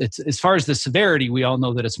 It's as far as the severity, we all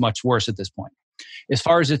know that it's much worse at this point. As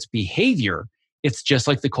far as its behavior, it's just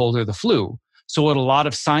like the cold or the flu. So what a lot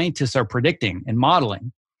of scientists are predicting and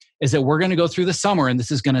modeling is that we're going to go through the summer and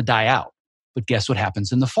this is going to die out. But guess what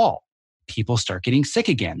happens in the fall? People start getting sick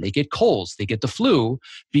again. They get colds, they get the flu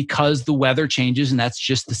because the weather changes, and that's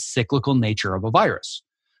just the cyclical nature of a virus.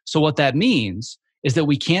 So what that means is that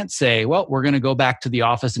we can't say, well, we're going to go back to the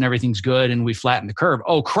office and everything's good and we flatten the curve.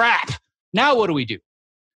 Oh, crap. Now what do we do?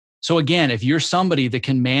 So again, if you're somebody that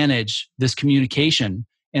can manage this communication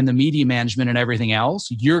and the media management and everything else,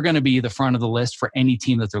 you're going to be the front of the list for any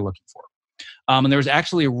team that they're looking for. And there was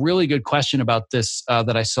actually a really good question about this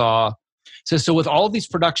that I saw. So with all of these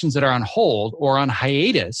productions that are on hold or on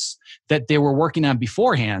hiatus that they were working on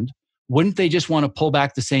beforehand, wouldn't they just want to pull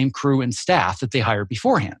back the same crew and staff that they hired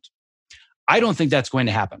beforehand? I don't think that's going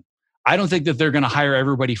to happen. I don't think that they're going to hire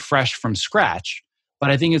everybody fresh from scratch, but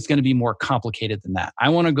I think it's going to be more complicated than that. I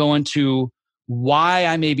want to go into why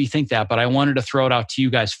I maybe think that, but I wanted to throw it out to you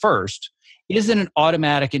guys first. Isn't an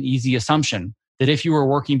automatic and easy assumption that if you were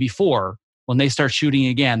working before, when they start shooting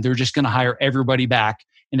again, they're just going to hire everybody back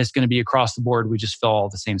and it's going to be across the board. We just fill all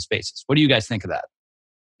the same spaces. What do you guys think of that?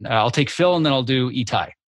 I'll take Phil and then I'll do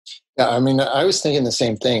Itai. Yeah, I mean, I was thinking the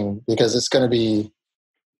same thing because it's going to be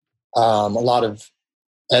a lot of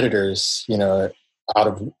editors,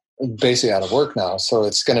 basically out of work now. So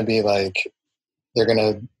it's going to be like, they're going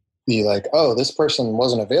to be like, oh, this person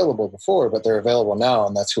wasn't available before, but they're available now.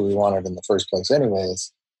 And that's who we wanted in the first place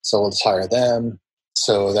anyways. So let's hire them.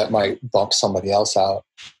 So that might bump somebody else out.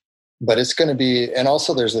 But it's going to be, and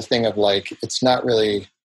also there's the thing of like, it's not really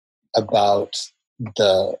about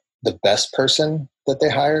the best person that they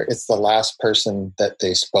hire. It's the last person that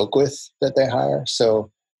they spoke with that they hire.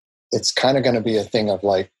 So it's kind of going to be a thing of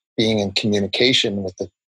like being in communication with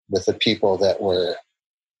the people that were,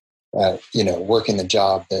 working the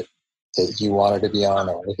job that you wanted to be on,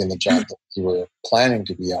 or working the job that you were planning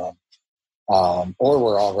to be on, or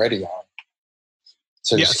were already on.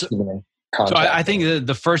 So yeah, just keeping in contact. So I think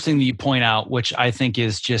the first thing that you point out, which I think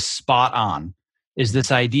is just spot on, is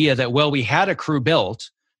this idea that, well, we had a crew built,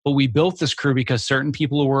 but we built this crew because certain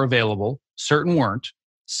people were available, certain weren't.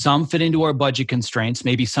 Some fit into our budget constraints.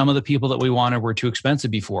 Maybe some of the people that we wanted were too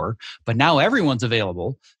expensive before, but now everyone's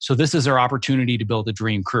available. So this is our opportunity to build a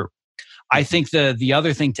dream crew. I think the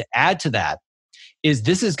other thing to add to that is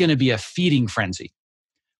this is going to be a feeding frenzy,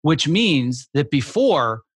 which means that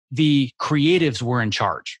before the creatives were in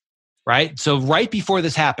charge, right? So right before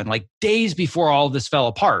this happened, like days before all of this fell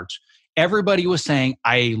apart, everybody was saying,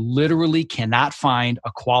 I literally cannot find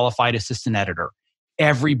a qualified assistant editor.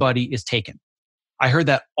 Everybody is taken. I heard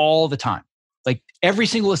that all the time. Like every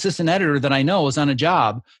single assistant editor that I know is on a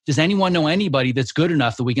job. Does anyone know anybody that's good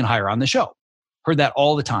enough that we can hire on the show? Heard that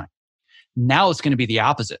all the time. Now it's going to be the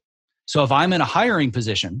opposite. So if I'm in a hiring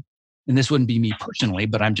position, and this wouldn't be me personally,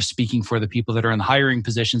 but I'm just speaking for the people that are in the hiring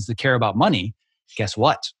positions that care about money, guess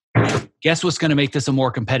what? Guess what's going to make this a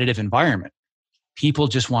more competitive environment? People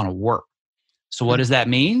just want to work. So what does that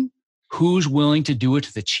mean? Who's willing to do it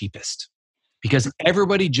the cheapest? Because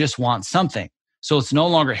everybody just wants something. So it's no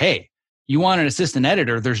longer, hey, you want an assistant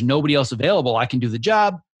editor, there's nobody else available, I can do the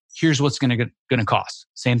job, here's what's going to cost.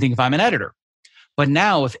 Same thing if I'm an editor. But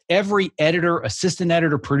now if every editor, assistant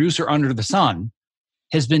editor, producer under the sun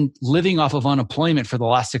has been living off of unemployment for the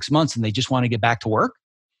last 6 months and they just want to get back to work,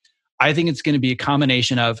 I think it's going to be a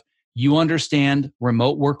combination of you understand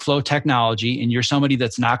remote workflow technology and you're somebody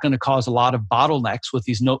that's not going to cause a lot of bottlenecks with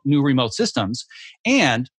these new remote systems.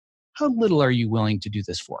 And how little are you willing to do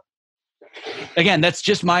this for? Again, that's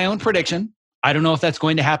just my own prediction. I don't know if that's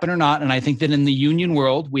going to happen or not. And I think that in the union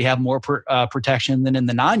world, we have more protection than in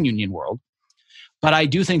the non-union world. But I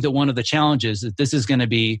do think that one of the challenges that this is going to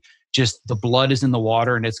be just the blood is in the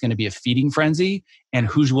water and it's going to be a feeding frenzy, and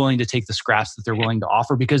who's willing to take the scraps that they're willing to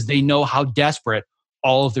offer because they know how desperate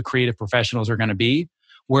all of the creative professionals are going to be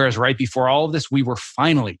Whereas right before all of this, we were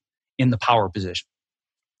finally in the power position.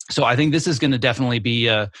 So I think this is going to definitely be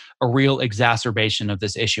a real exacerbation of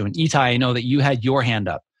this issue. And Itai, I know that you had your hand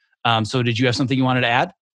up. So did you have something you wanted to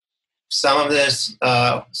add? Some of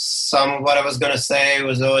what I was going to say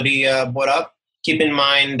was already brought up. Keep in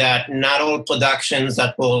mind that not all productions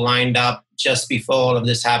that were lined up just before all of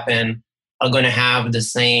this happened are going to have the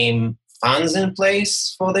same funds in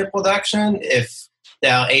place for their production. If they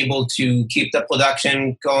are able to keep the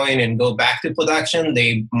production going and go back to production,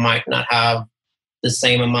 they might not have the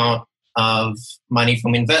same amount of money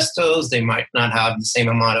from investors. They might not have the same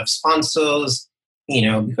amount of sponsors,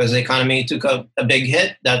 because the economy took a big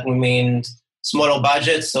hit. That would mean smaller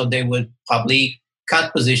budgets. So they would probably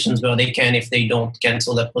cut positions where they can if they don't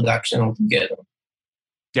cancel the production altogether.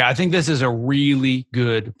 Yeah, I think this is a really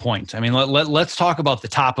good point. I mean, let's talk about the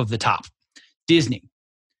top of the top. Disney.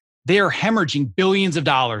 They are hemorrhaging billions of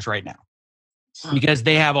dollars right now because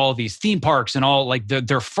they have all these theme parks and all, like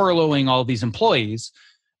they're furloughing all these employees.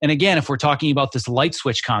 And again, if we're talking about this light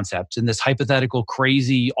switch concept in this hypothetical,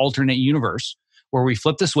 crazy alternate universe where we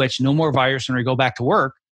flip the switch, no more virus, and we go back to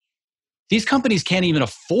work, these companies can't even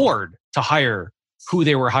afford to hire who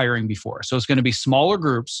they were hiring before. So it's going to be smaller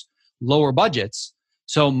groups, lower budgets.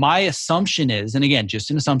 So my assumption is, and again,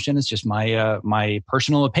 just an assumption, it's just my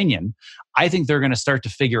personal opinion, I think they're going to start to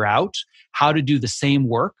figure out how to do the same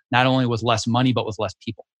work, not only with less money, but with less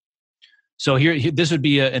people. So here this would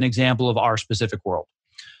be an example of our specific world.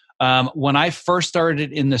 When I first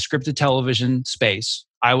started in the scripted television space,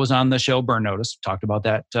 I was on the show Burn Notice, talked about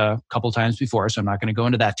that a couple times before, so I'm not going to go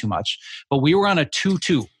into that too much. But we were on a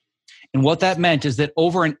 2-2. And what that meant is that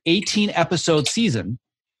over an 18-episode season,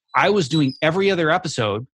 I was doing every other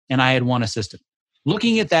episode and I had one assistant.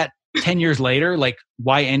 Looking at that 10 years later, like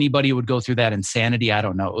why anybody would go through that insanity, I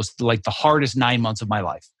don't know. It was like the hardest 9 months of my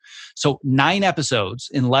life. So 9 episodes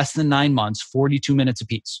in less than 9 months, 42 minutes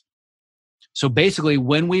apiece. So basically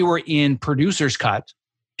when we were in producer's cut,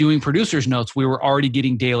 doing producer's notes, we were already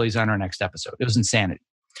getting dailies on our next episode. It was insanity.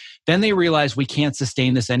 Then they realized we can't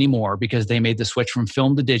sustain this anymore because they made the switch from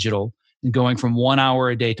film to digital and going from 1 hour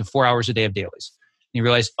a day to 4 hours a day of dailies. And you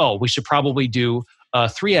realize, we should probably do a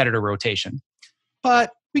 3-editor rotation,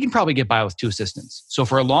 but we can probably get by with 2 assistants. So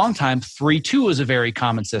for a long time, 3-2 was a very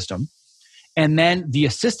common system. And then the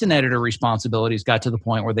assistant editor responsibilities got to the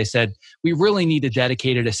point where they said, we really need a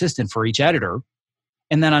dedicated assistant for each editor.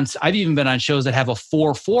 And then I've even been on shows that have a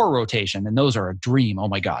 4-4 rotation, and those are a dream. Oh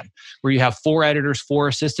my God. Where you have 4 editors, 4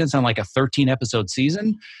 assistants on like a 13-episode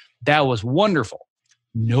season. That was wonderful.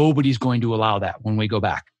 Nobody's going to allow that when we go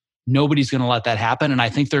back. Nobody's going to let that happen. And I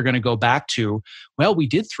think they're going to go back to, well, we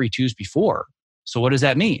did 3-2s before. So what does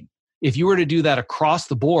that mean? If you were to do that across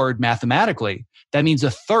the board mathematically, that means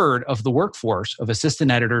 1/3 of the workforce of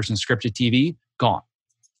assistant editors and scripted TV gone.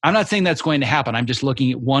 I'm not saying that's going to happen. I'm just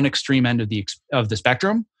looking at one extreme end of the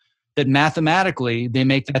spectrum, that mathematically they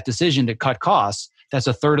make that decision to cut costs. That's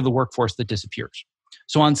 1/3 of the workforce that disappears.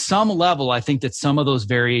 So on some level, I think that some of those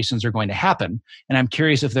variations are going to happen. And I'm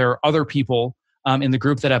curious if there are other people in the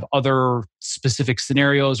group that have other specific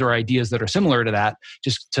scenarios or ideas that are similar to that,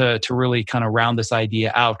 just to really kind of round this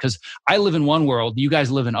idea out. Because I live in one world, you guys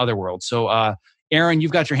live in other worlds. So Aaron,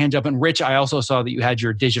 you've got your hand up. And Rich, I also saw that you had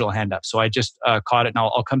your digital hand up. So I just caught it, and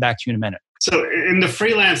I'll come back to you in a minute. So in the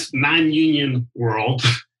freelance non-union world,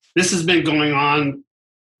 this has been going on.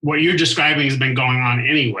 What you're describing has been going on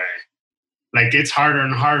anyway. Like it's harder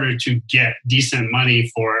and harder to get decent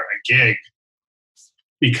money for a gig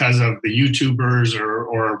because of the YouTubers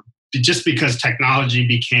or just because technology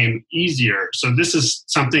became easier. So this is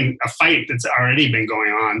a fight that's already been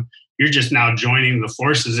going on. You're just now joining the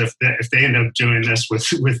forces if they end up doing this with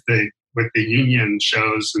the union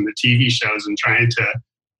shows and the TV shows and trying to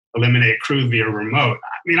eliminate crew via remote.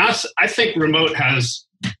 I mean, I think remote has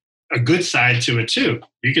a good side to it too.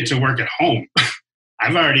 You get to work at home.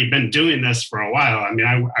 I've already been doing this for a while. I mean,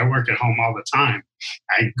 I work at home all the time.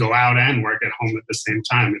 I go out and work at home at the same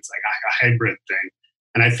time. It's like a hybrid thing.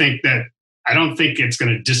 And I don't think it's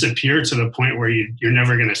going to disappear to the point where you're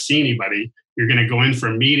never going to see anybody. You're going to go in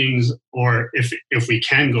for meetings, or if we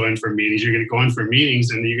can go in for meetings, you're going to go in for meetings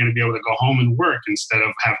and you're going to be able to go home and work instead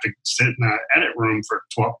of have to sit in an edit room for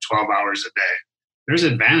 12 hours a day. There's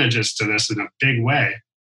advantages to this in a big way.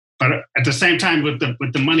 But at the same time, with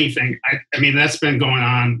the money thing, I mean, that's been going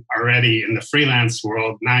on already in the freelance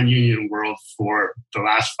world, non-union world for the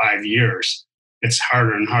last 5 years. It's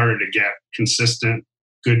harder and harder to get consistent,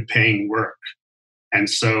 good paying work. And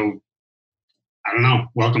so I don't know.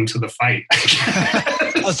 Welcome to the fight.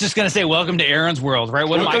 I was just going to say, welcome to Aaron's world, right?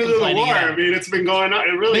 What welcome am I to the war. About? I mean, it's been going on.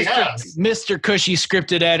 It really has. Mr. Cushy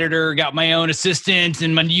scripted editor, got my own assistant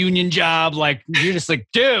and my union job. Like, you're just like,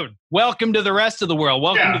 dude, welcome to the rest of the world.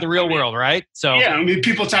 Welcome to the real world, right? So yeah, I mean,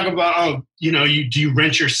 people talk about, do you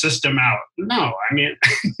rent your system out? No, I mean,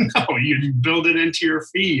 no, you build it into your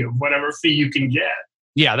fee of whatever fee you can get.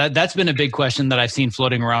 Yeah, that's been a big question that I've seen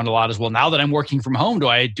floating around a lot as well. Now that I'm working from home, do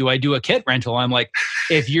I do a kit rental? I'm like,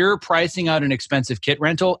 if you're pricing out an expensive kit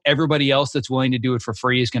rental, everybody else that's willing to do it for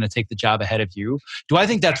free is going to take the job ahead of you. Do I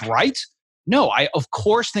think that's right? No, I of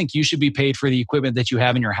course think you should be paid for the equipment that you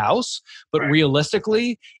have in your house. But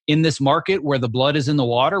realistically, in this market where the blood is in the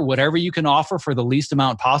water, whatever you can offer for the least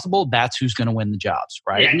amount possible, that's who's going to win the jobs,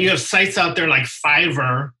 right? Yeah, and you have sites out there like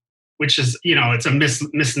Fiverr, which is, it's a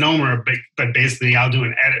misnomer, but basically I'll do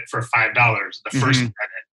an edit for $5, the first edit.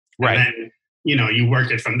 Right. And then, you work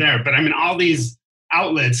it from there. But I mean, all these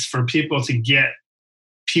outlets for people to get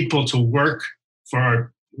people to work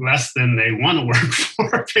for less than they want to work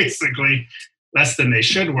for, basically less than they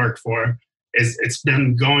should work for, it's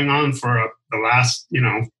been going on for the last,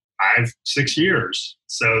 5-6 years.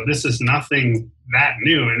 So this is nothing that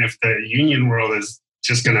new. And if the union world is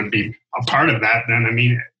just going to be a part of that, then I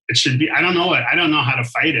mean, it should be. I don't know how to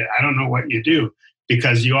fight it. I don't know what you do,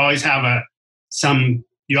 because you always have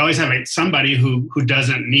somebody who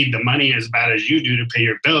doesn't need the money as bad as you do to pay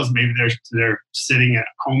your bills. Maybe they're sitting at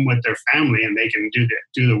home with their family and they can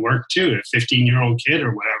do the work too. A 15-year-old kid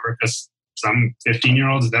or whatever, because some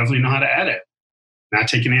 15-year-olds definitely know how to edit. Not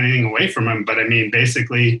taking anything away from them, but I mean,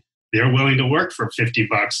 basically, they're willing to work for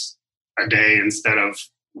 $50 a day instead of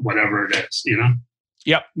whatever it is,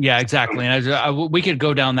 Yep. Yeah, exactly. And we could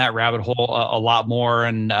go down that rabbit hole a lot more,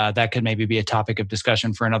 and that could maybe be a topic of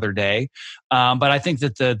discussion for another day. But I think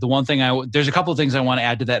that the one thing there's a couple of things I want to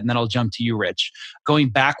add to that, and then I'll jump to you, Rich. Going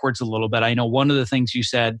backwards a little bit, I know one of the things you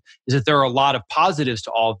said is that there are a lot of positives to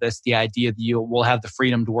all of this. The idea that you will have the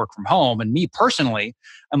freedom to work from home, and me personally,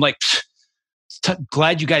 I'm like,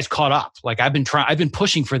 glad you guys caught up. Like I've been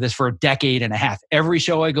pushing for this for a decade and a half. Every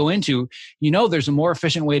show I go into, there's a more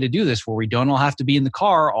efficient way to do this where we don't all have to be in the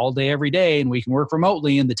car all day, every day, and we can work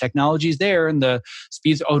remotely and the technology's there and the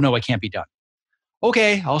speeds. Oh no, it can't be done.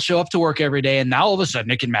 Okay, I'll show up to work every day and now all of a sudden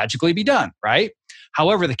it can magically be done, right?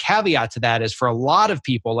 However, the caveat to that is for a lot of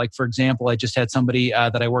people, like for example, I just had somebody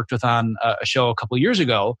that I worked with on a show a couple of years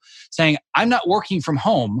ago saying, I'm not working from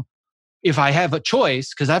home if I have a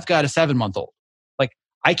choice because I've got a 7-month-old.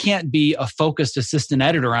 I can't be a focused assistant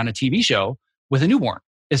editor on a TV show with a newborn.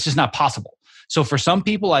 It's just not possible. So for some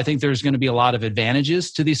people, I think there's going to be a lot of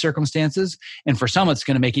advantages to these circumstances. And for some, it's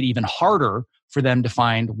going to make it even harder for them to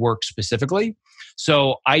find work specifically.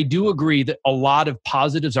 So I do agree that a lot of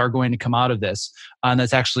positives are going to come out of this. And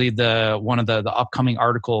that's actually one of the upcoming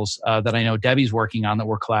articles that I know Debbie's working on that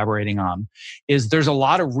we're collaborating on, is there's a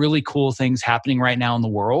lot of really cool things happening right now in the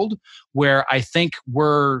world where I think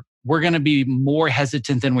we're going to be more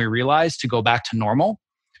hesitant than we realize to go back to normal,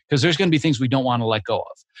 because there's going to be things we don't want to let go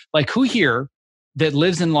of. Like who here that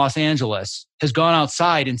lives in Los Angeles has gone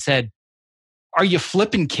outside and said, are you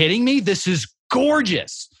flipping kidding me? This is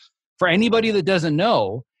gorgeous. For anybody that doesn't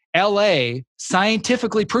know, LA,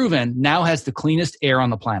 scientifically proven, now has the cleanest air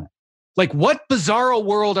on the planet. Like what bizarro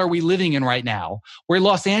world are we living in right now where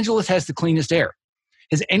Los Angeles has the cleanest air?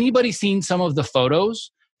 Has anybody seen some of the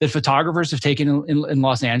photos that photographers have taken in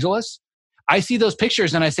Los Angeles? I see those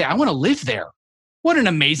pictures and I say, I want to live there. What an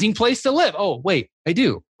amazing place to live. Oh, wait, I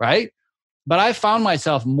do, right? But I found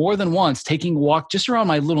myself more than once taking a walk just around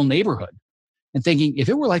my little neighborhood and thinking, if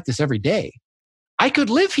it were like this every day, I could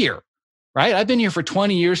live here, right? I've been here for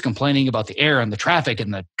 20 years complaining about the air and the traffic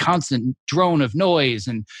and the constant drone of noise.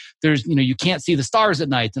 And there's, you can't see the stars at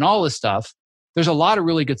night and all this stuff. There's a lot of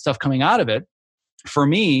really good stuff coming out of it. For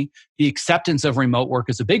me, the acceptance of remote work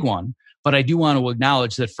is a big one, but I do want to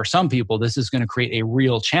acknowledge that for some people, this is going to create a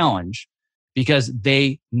real challenge because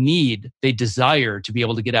they desire to be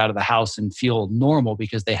able to get out of the house and feel normal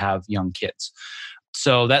because they have young kids.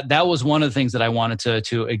 So that was one of the things that I wanted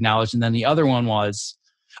to acknowledge. And then the other one was,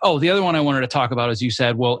 the other one I wanted to talk about is you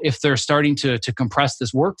said, well, if they're starting to compress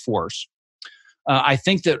this workforce, I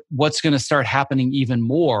think that what's going to start happening even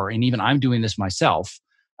more, and even I'm doing this myself,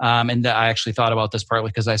 and I actually thought about this partly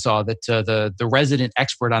because I saw that the resident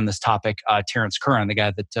expert on this topic, Terrence Curran, the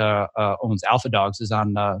guy that owns Alpha Dogs, is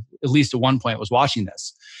on, at least at one point, was watching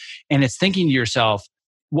this. And it's thinking to yourself,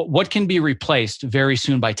 what can be replaced very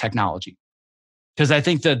soon by technology? Because I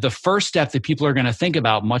think that the first step that people are going to think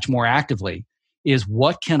about much more actively is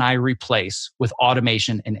what can I replace with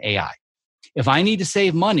automation and AI? If I need to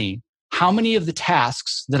save money, how many of the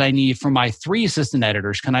tasks that I need from my 3 assistant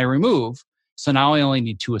editors can I remove? So now I only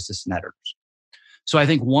need 2 assistant editors. So I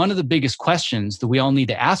think one of the biggest questions that we all need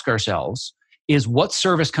to ask ourselves is, what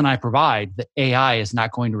service can I provide that AI is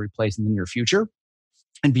not going to replace in the near future?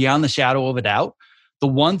 And beyond the shadow of a doubt, the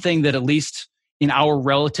one thing that, at least in our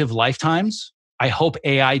relative lifetimes, I hope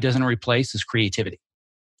AI doesn't replace is creativity.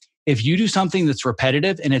 If you do something that's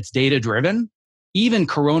repetitive and it's data driven, even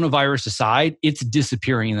coronavirus aside, it's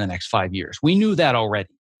disappearing in the next 5 years. We knew that already.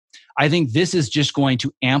 I think this is just going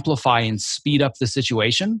to amplify and speed up the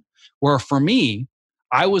situation, where for me,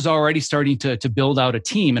 I was already starting to build out a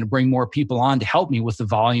team and bring more people on to help me with the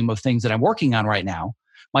volume of things that I'm working on right now.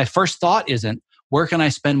 My first thought isn't, where can I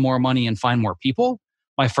spend more money and find more people?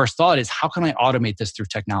 My first thought is, how can I automate this through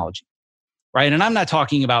technology? Right? And I'm not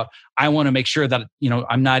talking about, I want to make sure that,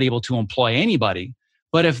 I'm not able to employ anybody.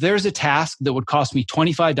 But if there's a task that would cost me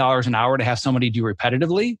 $25 an hour to have somebody do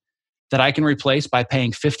repetitively, that I can replace by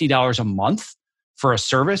paying $50 a month for a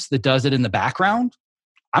service that does it in the background,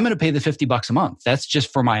 I'm going to pay the $50 a month. That's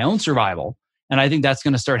just for my own survival. And I think that's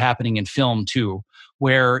going to start happening in film too,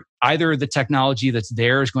 where either the technology that's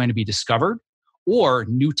there is going to be discovered, or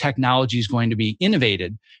new technology is going to be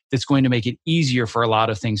innovated that's going to make it easier for a lot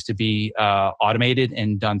of things to be automated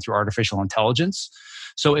and done through artificial intelligence.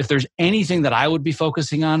 So if there's anything that I would be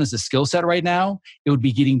focusing on as a skill set right now, it would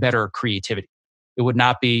be getting better at creativity. It would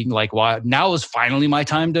not be like, well, now is finally my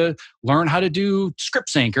time to learn how to do script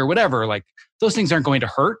sync or whatever. Like, those things aren't going to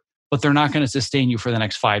hurt, but they're not going to sustain you for the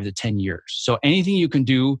next 5 to 10 years. So anything you can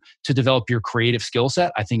do to develop your creative skill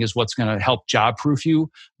set, I think, is what's going to help job-proof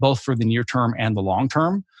you, both for the near term and the long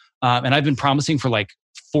term. And I've been promising for like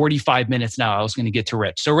 45 minutes now I was going to get to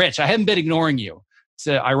Rich. So Rich, I haven't been ignoring you. It's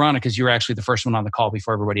ironic because you were actually the first one on the call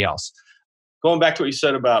before everybody else. Going back to what you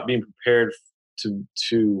said about being prepared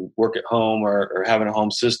to work at home or having a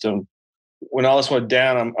home system, when all this went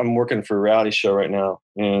down, I'm working for a reality show right now,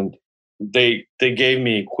 and they gave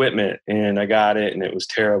me equipment and I got it, and it was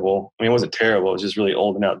terrible. I mean, it wasn't terrible. It was just really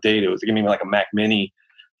old and outdated. They gave me like a Mac Mini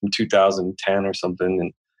from 2010 or something,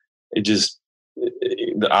 and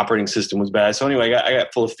the operating system was bad. So anyway, I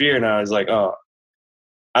got full of fear, and I was like, oh,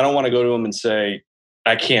 I don't want to go to them and say,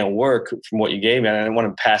 I can't work from what you gave me. I didn't want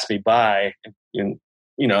them to pass me by. And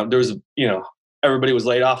there was, everybody was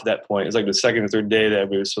laid off at that point. It was like the second or third day that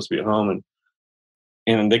everybody was supposed to be at home,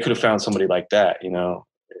 and they could have found somebody like that,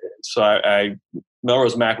 So I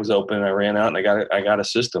Melrose Mac was open. I ran out and I got a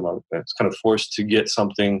system. I was kind of forced to get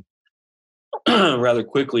something rather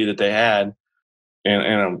quickly that they had,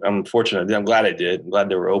 and I'm fortunate. I'm glad I did. I'm glad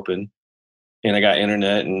they were open, and I got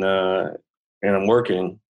internet, and I'm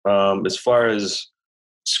working. As far as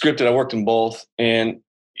scripted, I worked in both. And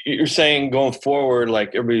you're saying going forward,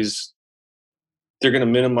 like they're going to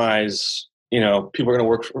minimize. People are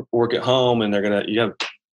going to work at home, and you have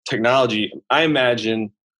technology. I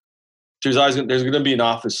imagine there's going to be an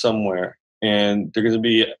office somewhere, and there's going to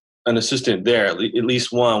be an assistant there, at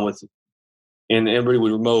least one and everybody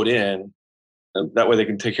would remote in. That way they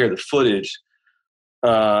can take care of the footage,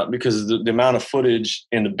 because the amount of footage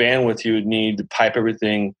and the bandwidth you would need to pipe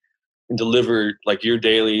everything and deliver like your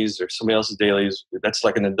dailies or somebody else's dailies, that's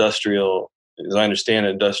like an industrial, as I understand,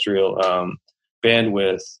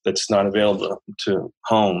 bandwidth that's not available to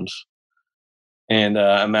homes. And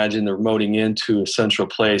imagine the remoting into a central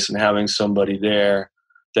place and having somebody there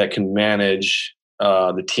that can manage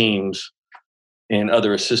the teams and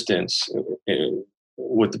other assistants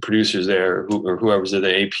with the producers there, or whoever's there,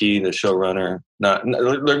 the AP, the showrunner, not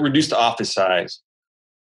reduce the office size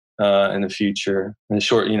in the future, in the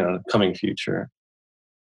short, coming future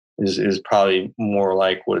is probably more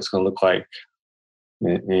like what it's going to look like,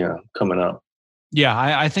 coming up. Yeah,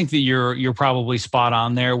 I think that you're probably spot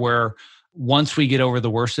on there, where once we get over the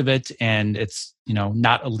worst of it and it's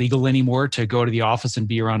not illegal anymore to go to the office and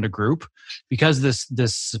be around a group, because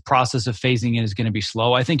this process of phasing in is going to be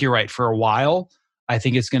slow. I think you're right. For a while, I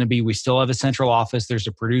think it's going to be, we still have a central office. There's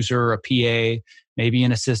a producer, a PA, maybe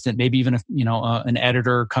an assistant, maybe even an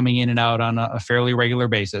editor coming in and out on a fairly regular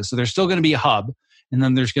basis. So there's still going to be a hub, and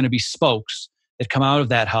then there's going to be spokes that come out of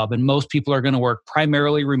that hub. And most people are going to work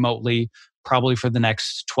primarily remotely, probably for the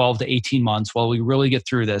next 12 to 18 months while we really get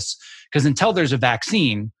through this. Because until there's a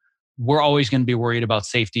vaccine, we're always going to be worried about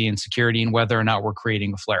safety and security and whether or not we're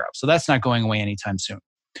creating a flare-up. So that's not going away anytime soon.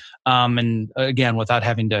 And again, without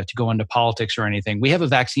having to go into politics or anything, we have a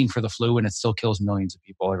vaccine for the flu, and it still kills millions of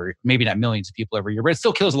people maybe not millions of people every year, but it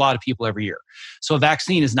still kills a lot of people every year. So a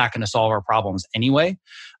vaccine is not going to solve our problems anyway.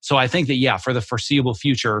 So I think that, for the foreseeable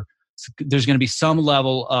future, there's going to be some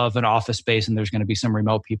level of an office space, and there's going to be some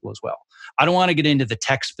remote people as well. I don't want to get into the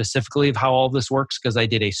tech specifically of how all this works, because I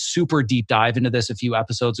did a super deep dive into this a few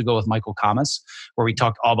episodes ago with Michael Kamas, where we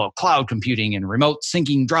talked all about cloud computing and remote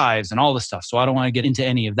syncing drives and all this stuff. So I don't want to get into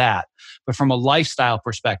any of that. But from a lifestyle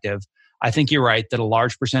perspective, I think you're right that a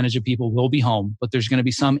large percentage of people will be home, but there's going to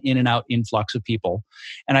be some in and out influx of people.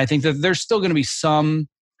 And I think that there's still going to be some,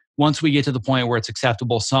 once we get to the point where it's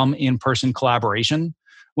acceptable, some in-person collaboration.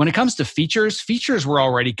 When it comes to features were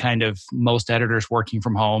already kind of most editors working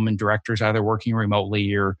from home and directors either working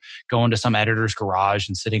remotely or going to some editor's garage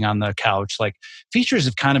and sitting on the couch. Like, features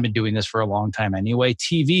have kind of been doing this for a long time anyway.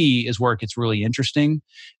 TV is where it gets really interesting,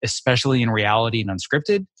 especially in reality and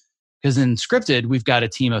unscripted. Because in scripted, we've got a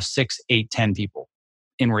team of 6, 8, 10 people.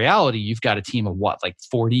 In reality, you've got a team of what, like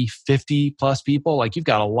 40, 50 plus people? Like, you've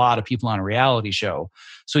got a lot of people on a reality show.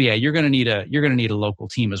 So yeah, you're going to need a local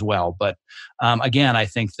team as well. But again, I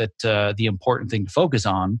think that the important thing to focus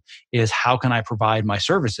on is how can I provide my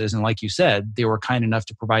services? And like you said, they were kind enough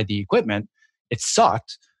to provide the equipment. It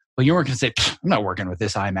sucked, but you weren't going to say, I'm not working with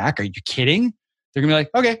this iMac. Are you kidding? They're going to be like,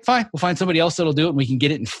 okay, fine. We'll find somebody else that'll do it and we can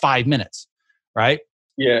get it in 5 minutes. Right?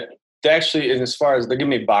 Yeah. Actually, and as far as they give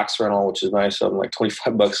me a box rental, which is nice, so I'm like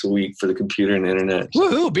 $25 a week for the computer and the internet.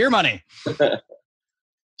 Woohoo, beer money.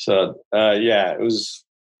 So yeah, it was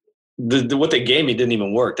what they gave me didn't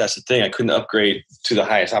even work. That's the thing. I couldn't upgrade to the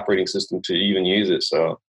highest operating system to even use it.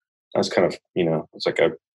 So I was kind of, it's like I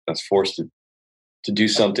was forced to do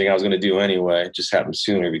something I was going to do anyway. It just happened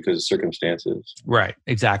sooner because of circumstances. Right,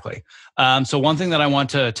 exactly. So one thing that I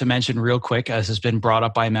want to mention real quick, as has been brought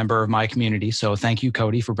up by a member of my community. So thank you,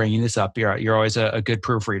 Cody, for bringing this up. You're always a good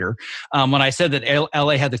proofreader. When I said that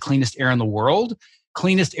LA had the cleanest air in the world,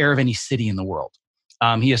 cleanest air of any city in the world.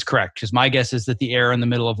 He is correct, because my guess is that the air in the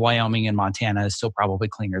middle of Wyoming and Montana is still probably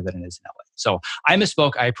cleaner than it is in LA. So I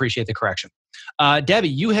misspoke. I appreciate the correction. Debbie,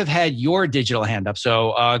 you have had your digital hand up.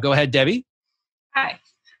 So go ahead, Debbie. Hi.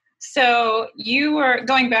 So you were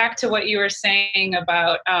going back to what you were saying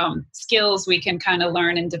about skills we can kind of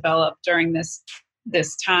learn and develop during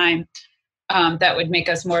this time that would make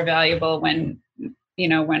us more valuable when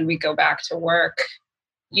we go back to work.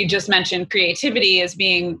 You just mentioned creativity as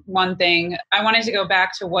being one thing. I wanted to go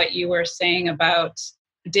back to what you were saying about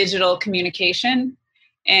digital communication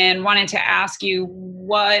and wanted to ask you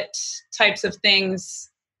what types of things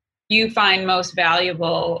you find most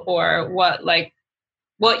valuable, or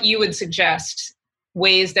what you would suggest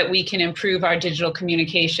ways that we can improve our digital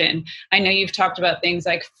communication. I know you've talked about things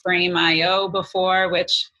like Frame.io before,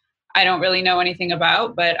 which I don't really know anything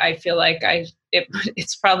about, but I feel like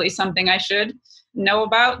it's probably something I should know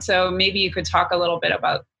about. So maybe you could talk a little bit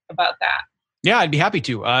about that. Yeah, I'd be happy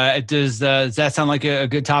to. Does that sound like a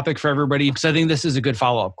good topic for everybody? Because I think this is a good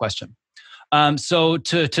follow-up question. So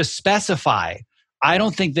to specify, I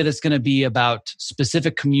don't think that it's going to be about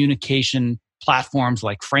specific communication platforms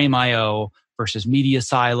like Frame.io versus Media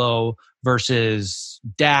Silo versus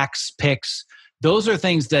DAX, Pix. Those are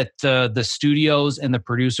things that the studios and the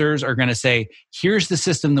producers are going to say, here's the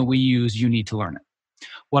system that we use, you need to learn it.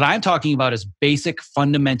 What I'm talking about is basic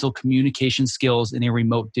fundamental communication skills in a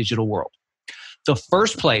remote digital world. The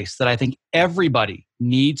first place that I think everybody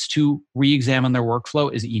needs to re-examine their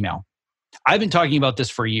workflow is email. I've been talking about this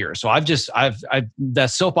for years. So that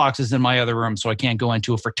soapbox is in my other room, so I can't go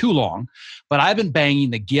into it for too long. But I've been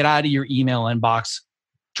banging the get out of your email inbox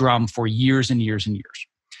drum for years and years and years.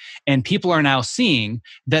 And people are now seeing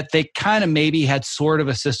that they kind of maybe had sort of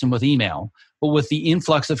a system with email, but with the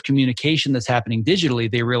influx of communication that's happening digitally,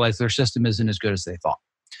 they realize their system isn't as good as they thought.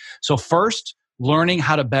 So first, learning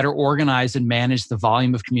how to better organize and manage the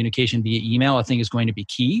volume of communication via email, I think, is going to be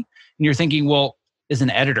key. And you're thinking, well, as an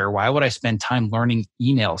editor, why would I spend time learning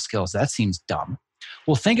email skills? That seems dumb.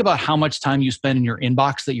 Well, think about how much time you spend in your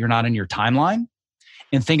inbox that you're not in your timeline,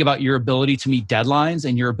 and think about your ability to meet deadlines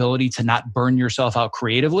and your ability to not burn yourself out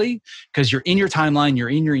creatively, because you're in your timeline, you're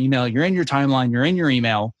in your email, you're in your timeline, you're in your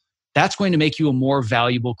email. That's going to make you a more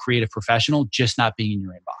valuable creative professional, just not being in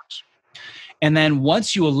your inbox. And then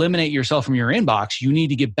once you eliminate yourself from your inbox, you need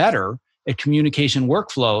to get better at communication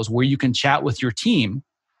workflows where you can chat with your team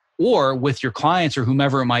or with your clients or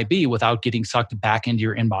whomever it might be without getting sucked back into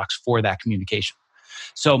your inbox for that communication.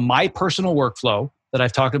 So my personal workflow that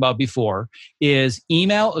I've talked about before is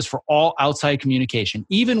email is for all outside communication.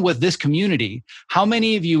 Even with this community, how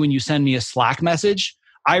many of you, when you send me a Slack message,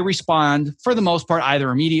 I respond for the most part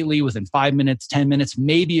either immediately, within 5 minutes, 10 minutes,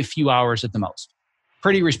 maybe a few hours at the most.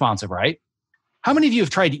 Pretty responsive, right? How many of you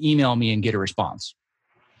have tried to email me and get a response?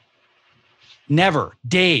 Never.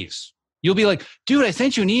 Days. You'll be like, dude, I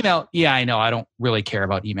sent you an email. Yeah, I know. I don't really care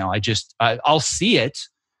about email. I'll see it,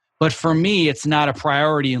 But for me, it's not a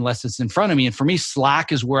priority unless it's in front of me. And for me,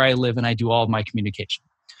 Slack is where I live and I do all of my communication.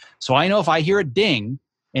 So I know if I hear a ding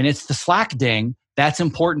and it's the Slack ding, that's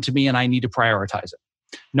important to me and I need to prioritize it.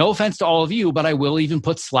 No offense to all of you, but I will even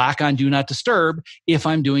put Slack on Do Not Disturb if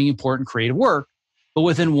I'm doing important creative work. But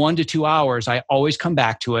within 1 to 2 hours, I always come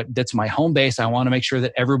back to it. That's my home base. I want to make sure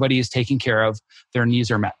that everybody is taken care of, their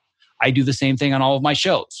needs are met. I do the same thing on all of my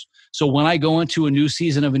shows. So when I go into a new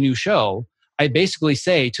season of a new show, I basically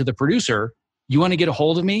say to the producer, you want to get a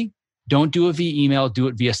hold of me? Don't do it via email, do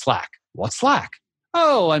it via Slack. What's Slack?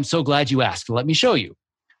 Oh, I'm so glad you asked. Let me show you.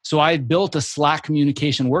 So I built a Slack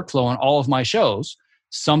communication workflow on all of my shows.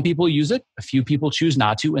 Some people use it, a few people choose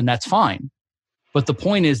not to, and that's fine. But the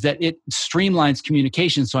point is that it streamlines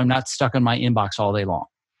communication so I'm not stuck on my inbox all day long.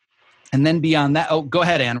 And then beyond that, oh, go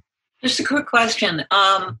ahead, Anne. Just a quick question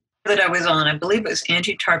that I was on, I believe it was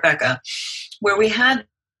Angie Tarbecca, where we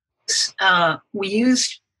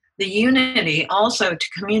used the Unity also to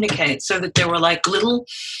communicate so that there were like little,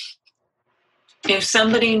 if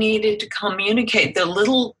somebody needed to communicate, a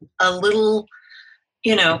little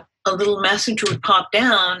message would pop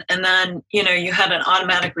down and then, you had an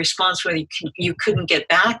automatic response where you couldn't get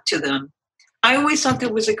back to them. I always thought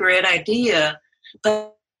that was a great idea,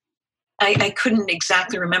 but I couldn't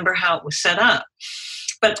exactly remember how it was set up.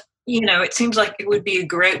 But, it seems like it would be a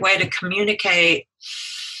great way to communicate,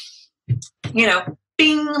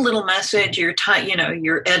 bing, a little message, you're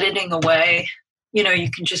editing away,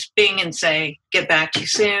 you can just bing and say, get back to you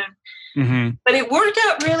soon. Mm-hmm. But it worked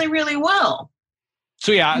out really, really well.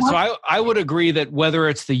 So I would agree that whether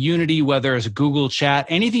it's the Unity, whether it's Google Chat,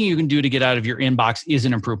 anything you can do to get out of your inbox is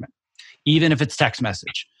an improvement, even if it's text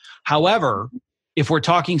message. However, if we're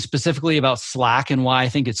talking specifically about Slack and why I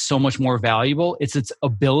think it's so much more valuable, it's its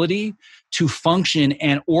ability to function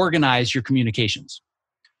and organize your communications,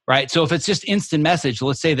 right? So if it's just instant message,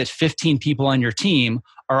 let's say that 15 people on your team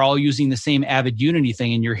are all using the same Avid Unity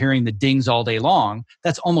thing and you're hearing the dings all day long,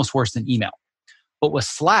 that's almost worse than email. But with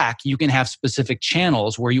Slack, you can have specific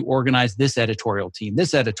channels where you organize this editorial team,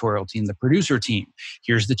 the producer team.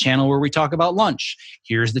 Here's the channel where we talk about lunch.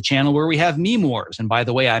 Here's the channel where we have meme wars. And by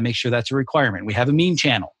the way, I make sure that's a requirement. We have a meme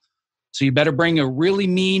channel. So you better bring a really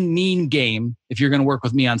mean game if you're going to work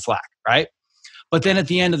with me on Slack, right? But then at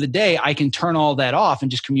the end of the day, I can turn all that off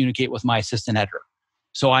and just communicate with my assistant editor.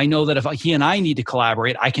 So I know that if he and I need to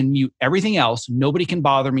collaborate, I can mute everything else. Nobody can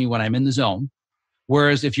bother me when I'm in the zone.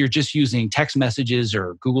 Whereas if you're just using text messages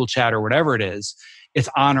or Google Chat or whatever it is, it's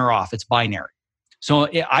on or off, it's binary. So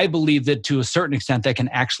I believe that to a certain extent that can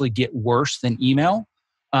actually get worse than email,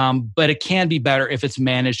 but it can be better if it's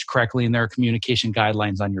managed correctly and there are communication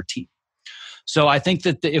guidelines on your team. So I think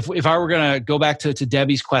that if I were going to go back to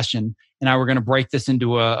Debbie's question and I were going to break this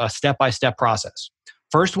into a step-by-step process.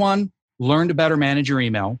 First one, learn to better manage your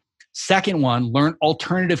email. Second one, learn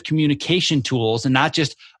alternative communication tools and not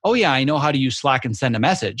just, oh yeah, I know how to use Slack and send a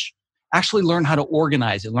message. Actually learn how to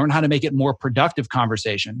organize it, learn how to make it more productive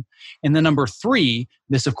conversation. And then number 3,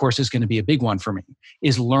 this of course is going to be a big one for me,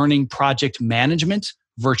 is learning project management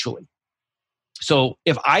virtually. So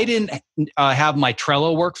if I didn't have my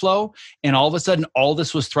Trello workflow and all of a sudden all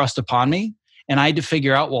this was thrust upon me and I had to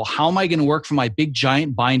figure out, well, how am I going to work for my big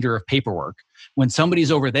giant binder of paperwork when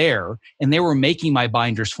somebody's over there and they were making my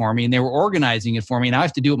binders for me and they were organizing it for me and I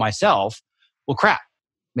have to do it myself? Well, crap,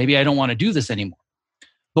 maybe I don't want to do this anymore.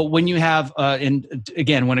 But when you have, and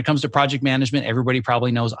again, when it comes to project management, everybody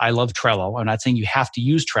probably knows I love Trello. I'm not saying you have to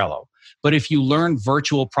use Trello, but if you learn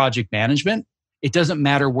virtual project management, it doesn't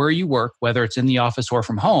matter where you work, whether it's in the office or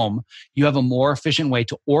from home, you have a more efficient way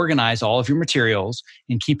to organize all of your materials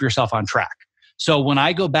and keep yourself on track. So when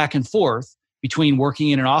I go back and forth between working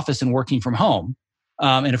in an office and working from home,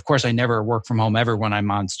 and of course, I never work from home ever when I'm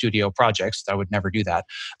on studio projects. I would never do that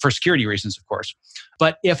for security reasons, of course.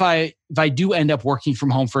 But if I do end up working from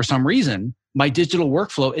home for some reason, my digital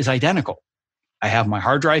workflow is identical. I have my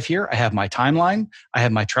hard drive here. I have my timeline. I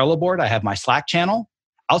have my Trello board. I have my Slack channel.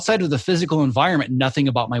 Outside of the physical environment, nothing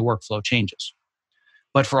about my workflow changes.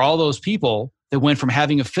 But for all those people that went from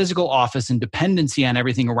having a physical office and dependency on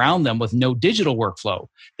everything around them with no digital workflow,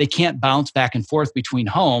 they can't bounce back and forth between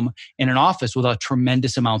home and an office without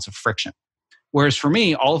tremendous amounts of friction. Whereas for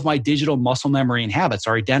me, all of my digital muscle memory and habits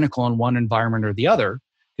are identical in one environment or the other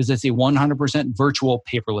because it's a 100% virtual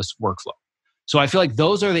paperless workflow. So I feel like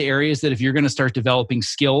those are the areas that if you're going to start developing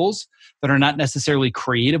skills that are not necessarily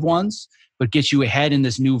creative ones, but get you ahead in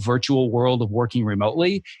this new virtual world of working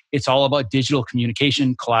remotely, it's all about digital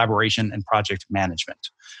communication, collaboration, and project management.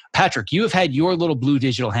 Patrick, you have had your little blue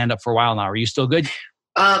digital hand up for a while now. Are you still good?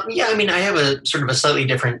 Yeah, I mean, I have a sort of a slightly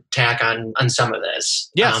different tack on some of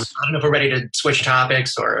this. Yes. I don't know if we're ready to switch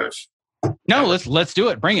topics or if... No, let's do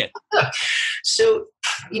it. Bring it. So,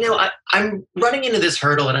 I'm running into this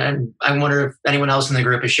hurdle, and I wonder if anyone else in the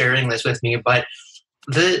group is sharing this with me, but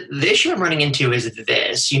the issue I'm running into is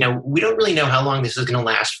this. We don't really know how long this is going to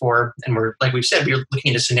last for, and like we've said, we're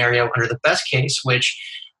looking at a scenario under the best case, which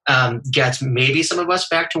gets maybe some of us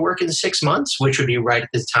back to work in 6 months, which would be right at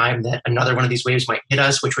the time that another one of these waves might hit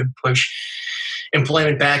us, which would push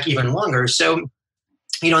employment back even longer. So,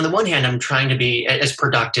 on the one hand, I'm trying to be as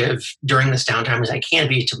productive during this downtime as I can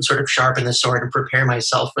be to sort of sharpen the sword and prepare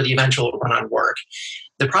myself for the eventual run on work.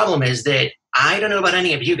 The problem is that I don't know about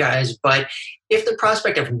any of you guys, but if the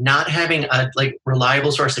prospect of not having a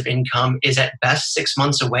reliable source of income is at best 6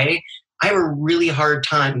 months away, I have a really hard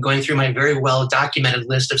time going through my very well documented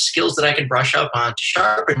list of skills that I could brush up on to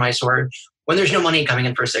sharpen my sword when there's no money coming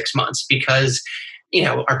in for 6 months because,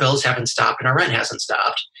 our bills haven't stopped and our rent hasn't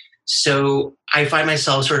stopped. So I find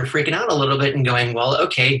myself sort of freaking out a little bit and going, well,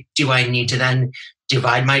 okay, do I need to then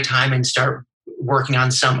divide my time and start working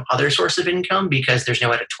on some other source of income because there's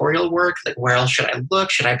no editorial work? Where else should I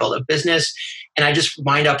look? Should I build a business? And I just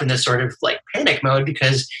wind up in this sort of panic mode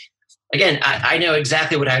because, again, I know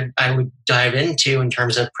exactly what I would dive into in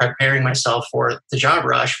terms of preparing myself for the job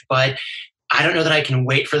rush, but I don't know that I can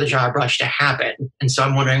wait for the job rush to happen. And so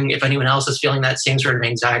I'm wondering if anyone else is feeling that same sort of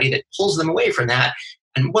anxiety that pulls them away from that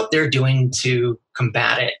and what they're doing to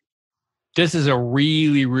combat it. This is a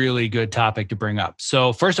really, really good topic to bring up.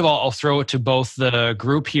 So first of all, I'll throw it to both the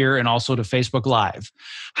group here and also to Facebook Live.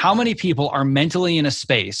 How many people are mentally in a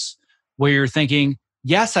space where you're thinking,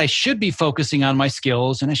 yes, I should be focusing on my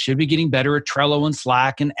skills and I should be getting better at Trello and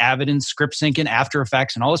Slack and Avid and ScriptSync and After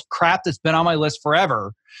Effects and all this crap that's been on my list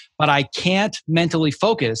forever, but I can't mentally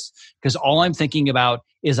focus because all I'm thinking about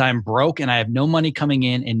is I'm broke and I have no money coming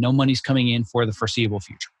in and no money's coming in for the foreseeable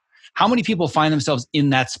future. How many people find themselves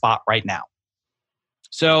in that spot right now?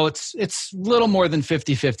 So it's a little more than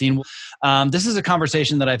 50-50. This is a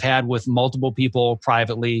conversation that I've had with multiple people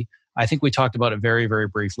privately. I think we talked about it very, very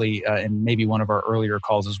briefly in maybe one of our earlier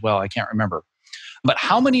calls as well. I can't remember. But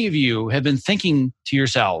how many of you have been thinking to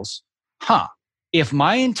yourselves, if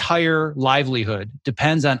my entire livelihood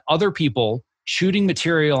depends on other people shooting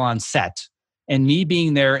material on set and me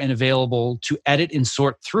being there and available to edit and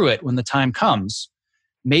sort through it when the time comes,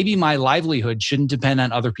 maybe my livelihood shouldn't depend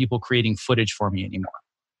on other people creating footage for me anymore.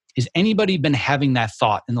 Has anybody been having that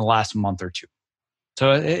thought in the last month or two?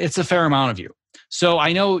 So it's a fair amount of you. So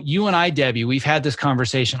I know you and I, Debbie, we've had this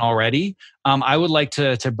conversation already. I would like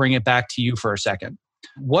to bring it back to you for a second.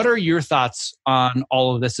 What are your thoughts on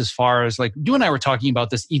all of this as far as you and I were talking about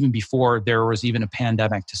this even before there was even a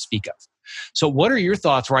pandemic to speak of. So what are your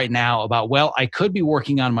thoughts right now about, I could be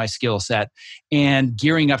working on my skill set and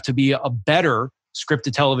gearing up to be a better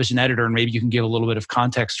scripted television editor, and maybe you can give a little bit of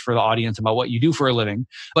context for the audience about what you do for a living,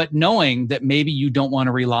 but knowing that maybe you don't want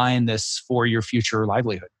to rely on this for your future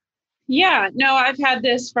livelihood. Yeah, no, I've had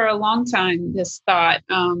this for a long time, this thought.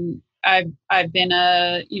 I've been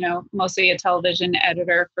mostly a television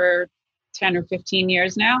editor for 10 or 15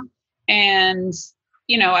 years now. And,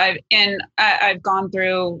 I've gone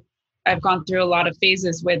through a lot of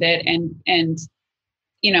phases with it. And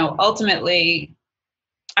ultimately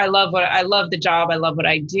I love the job. I love what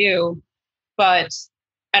I do, but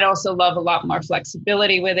I'd also love a lot more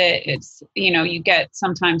flexibility with it. It's,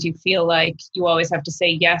 sometimes you feel like you always have to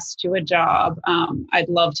say yes to a job. I'd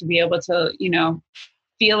love to be able to,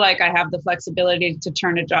 feel like I have the flexibility to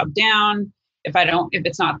turn a job down if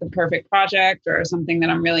it's not the perfect project or something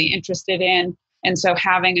that I'm really interested in. And so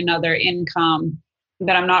having another income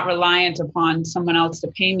that I'm not reliant upon someone else to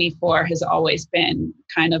pay me for has always been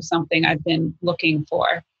kind of something I've been looking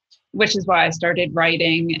for, which is why I started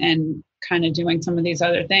writing and kind of doing some of these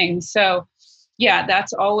other things. So yeah,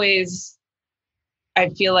 that's always, I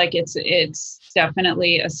feel like it's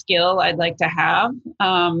definitely a skill I'd like to have.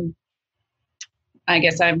 I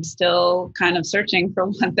guess I'm still kind of searching for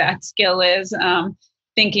what that skill is.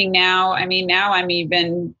 Thinking now I'm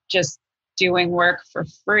even just doing work for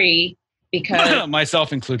free because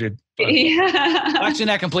myself included. Yeah. Actually,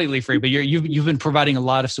 not completely free, but you've been providing a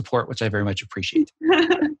lot of support, which I very much appreciate.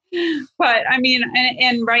 But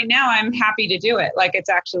and right now I'm happy to do it. Like, it's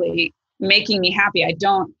actually making me happy. I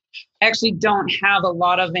actually don't have a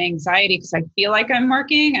lot of anxiety because I feel like I'm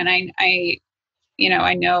working, and I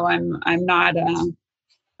know I'm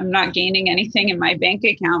not gaining anything in my bank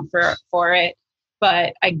account for it,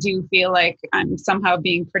 but I do feel like I'm somehow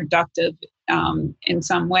being productive in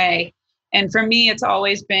some way. And for me, it's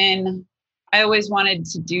always been, I always wanted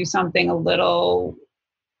to do something a little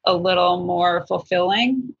a little more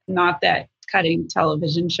fulfilling. Not that cutting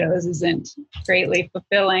television shows isn't greatly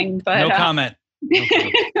fulfilling, but no comment.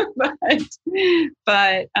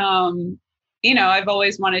 but I've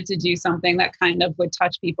always wanted to do something that kind of would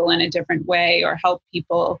touch people in a different way or help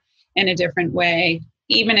people in a different way,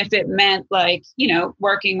 even if it meant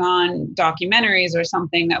working on documentaries or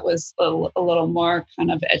something that was a little more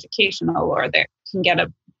kind of educational or that can get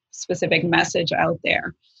a specific message out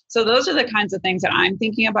there. So those are the kinds of things that I'm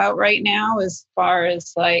thinking about right now, as far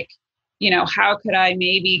as how could I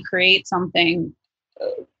maybe create something,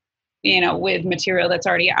 with material that's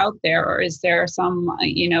already out there, or is there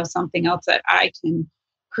something else that I can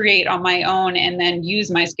create on my own and then use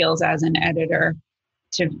my skills as an editor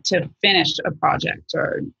to finish a project,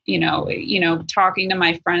 or, talking to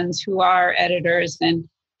my friends who are editors and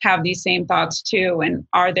have these same thoughts too. And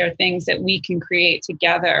are there things that we can create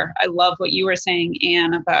together? I love what you were saying,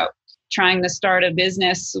 Anne, about trying to start a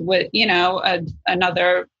business with,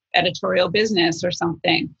 another editorial business or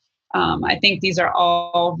something. I think these are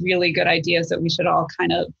all really good ideas that we should all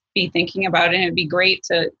kind of be thinking about. And it'd be great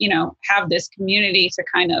to, have this community to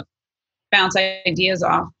kind of bounce ideas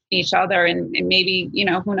off each other and maybe,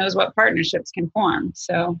 who knows what partnerships can form.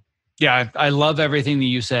 So. Yeah, I love everything that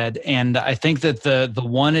you said. And I think that the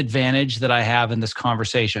one advantage that I have in this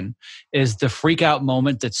conversation is the freak out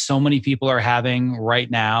moment that so many people are having right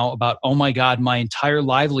now about, oh my God, my entire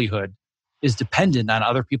livelihood is dependent on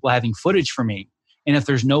other people having footage for me. And if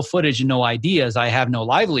there's no footage and no ideas, I have no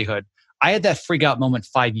livelihood. I had that freak out moment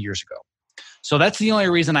 5 years ago. So that's the only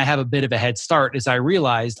reason I have a bit of a head start, is I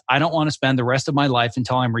realized I don't want to spend the rest of my life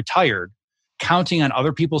until I'm retired counting on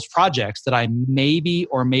other people's projects that I maybe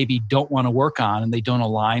or maybe don't want to work on and they don't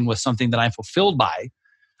align with something that I'm fulfilled by.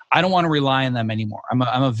 I don't want to rely on them anymore. I'm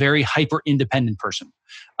a very hyper independent person.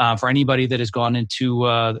 For anybody that has gone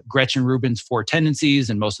into Gretchen Rubin's 4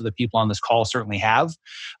 tendencies, and most of the people on this call certainly have,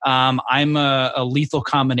 I'm a lethal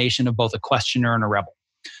combination of both a questioner and a rebel.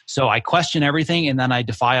 So I question everything and then I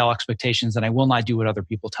defy all expectations and I will not do what other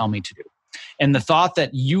people tell me to do. And the thought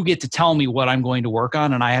that you get to tell me what I'm going to work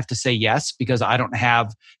on and I have to say yes because I don't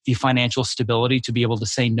have the financial stability to be able to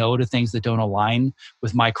say no to things that don't align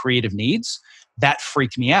with my creative needs, that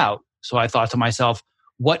freaked me out. So I thought to myself,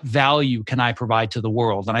 what value can I provide to the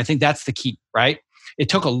world? And I think that's the key, right? It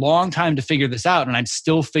took a long time to figure this out and I'm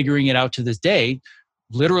still figuring it out to this day.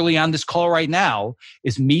 Literally on this call right now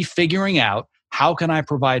is me figuring out how can I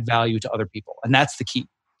provide value to other people? And that's the key.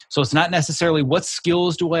 So it's not necessarily what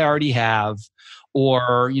skills do I already have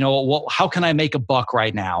or, how can I make a buck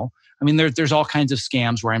right now? I mean, there's all kinds of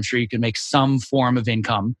scams where I'm sure you can make some form of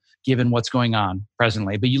income given what's going on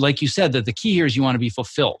presently. But like you said, that the key here is you want to be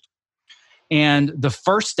fulfilled. And the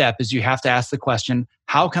first step is you have to ask the question,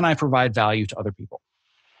 how can I provide value to other people?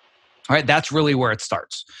 All right, that's really where it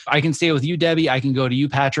starts. I can stay with you, Debbie. I can go to you,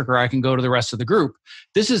 Patrick, or I can go to the rest of the group.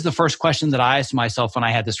 This is the first question that I asked myself when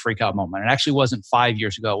I had this freak out moment. It actually wasn't 5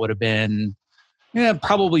 years ago. It would have been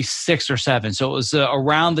probably 6 or 7. So it was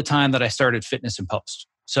around the time that I started Fitness in Post.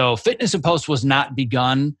 So Fitness in Post was not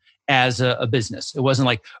begun as a business. It wasn't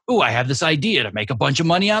like, I have this idea to make a bunch of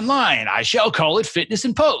money online. I shall call it Fitness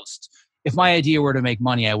in Post. If my idea were to make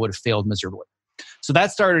money, I would have failed miserably. So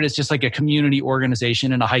that started as just like a community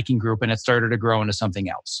organization and a hiking group, and it started to grow into something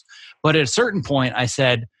else. But at a certain point, I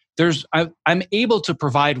said, I'm able to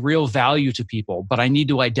provide real value to people, but I need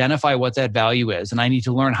to identify what that value is, and I need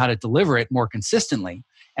to learn how to deliver it more consistently.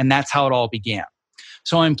 And that's how it all began.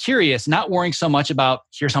 So I'm curious, not worrying so much about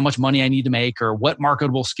here's how much money I need to make or what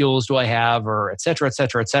marketable skills do I have or et cetera, et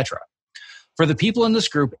cetera, et cetera. For the people in this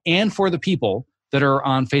group and for the people that are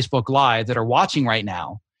on Facebook Live that are watching right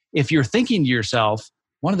now, if you're thinking to yourself,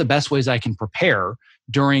 one of the best ways I can prepare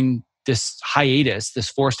during this hiatus, this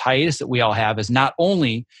forced hiatus that we all have, is not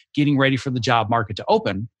only getting ready for the job market to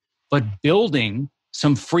open, but building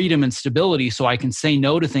some freedom and stability so I can say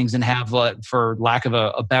no to things and have, for lack of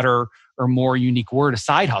a better or more unique word, a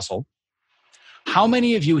side hustle. How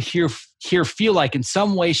many of you here feel like in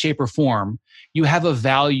some way, shape, or form, you have a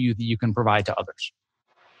value that you can provide to others?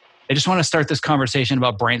 I just want to start this conversation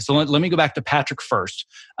about brain. So let me go back to Patrick first,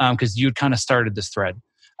 because you kind of started this thread,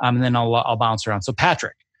 and then I'll bounce around. So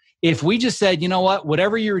Patrick, if we just said, you know what,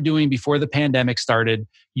 whatever you were doing before the pandemic started,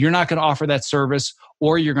 you're not going to offer that service,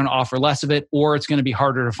 or you're going to offer less of it, or it's going to be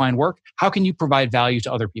harder to find work. How can you provide value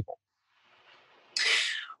to other people?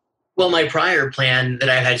 Well, my prior plan that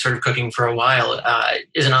I've had sort of cooking for a while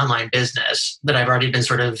is an online business that I've already been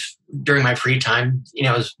sort of, during my free time,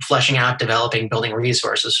 fleshing out, developing, building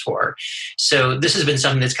resources for. So this has been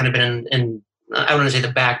something that's kind of been in I don't want to say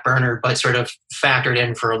the back burner, but sort of factored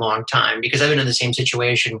in for a long time, because I've been in the same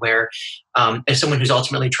situation where as someone who's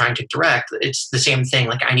ultimately trying to direct, it's the same thing.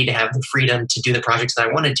 Like, I need to have the freedom to do the projects that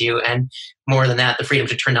I want to do. And more than that, the freedom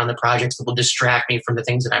to turn down the projects that will distract me from the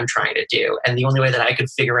things that I'm trying to do. And the only way that I could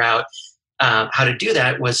figure out how to do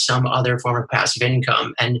that was some other form of passive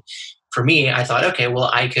income. And for me, I thought, okay, well,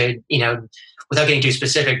 I could, without getting too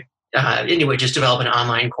specific, anyway, just develop an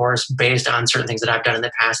online course based on certain things that I've done in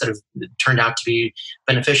the past that have turned out to be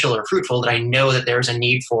beneficial or fruitful that I know that there's a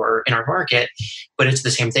need for in our market. But it's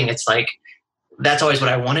the same thing. It's like, that's always what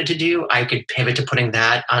I wanted to do. I could pivot to putting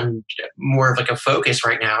that on more of like a focus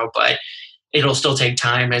right now, but it'll still take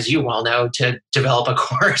time, as you well know, to develop a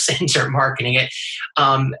course and start marketing it.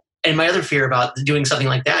 And my other fear about doing something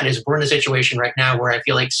like that is we're in a situation right now where I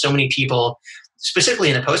feel like so many people,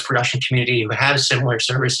 specifically in the post-production community, who have similar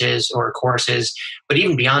services or courses, but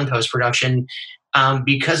even beyond post-production,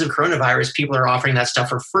 because of coronavirus, people are offering that stuff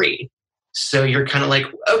for free. So you're kind of like,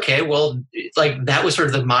 okay, well, like that was sort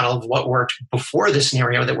of the model of what worked before the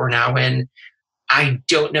scenario that we're now in. I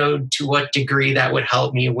don't know to what degree that would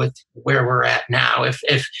help me with where we're at now.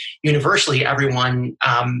 If universally everyone,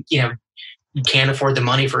 can't afford the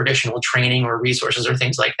money for additional training or resources or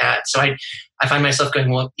things like that. So I find myself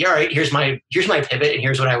going, well, yeah, all right, here's my pivot and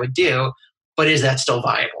here's what I would do, but is that still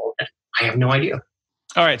viable? And I have no idea.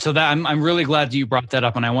 All right. So I'm really glad you brought that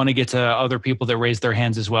up, and I want to get to other people that raised their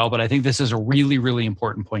hands as well, but I think this is a really, really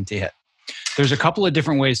important point to hit. There's a couple of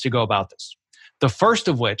different ways to go about this. The first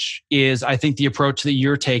of which is, I think, the approach that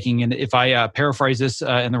you're taking, and if I paraphrase this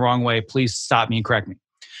in the wrong way, please stop me and correct me.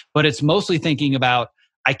 But it's mostly thinking about,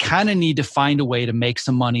 I kind of need to find a way to make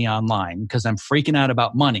some money online because I'm freaking out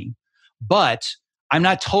about money, but I'm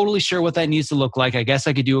not totally sure what that needs to look like. I guess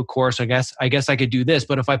I could do a course. I guess I could do this.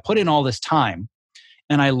 But if I put in all this time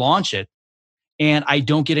and I launch it and I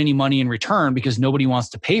don't get any money in return because nobody wants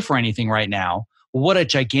to pay for anything right now, well, what a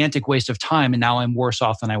gigantic waste of time. And now I'm worse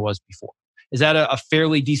off than I was before. Is that a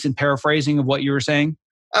fairly decent paraphrasing of what you were saying?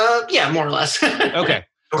 Yeah, more or less. Okay.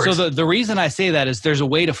 So the reason I say that is there's a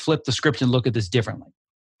way to flip the script and look at this differently.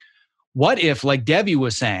 What if, like Debbie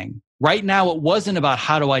was saying, right now it wasn't about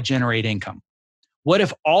how do I generate income? What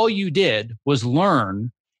if all you did was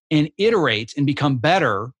learn and iterate and become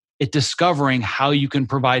better at discovering how you can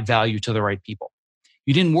provide value to the right people?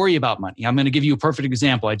 You didn't worry about money. I'm going to give you a perfect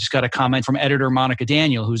example. I just got a comment from editor Monica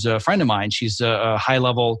Daniel, who's a friend of mine. She's a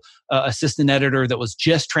high-level assistant editor that was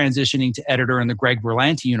just transitioning to editor in the Greg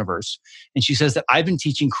Berlanti universe. And she says that I've been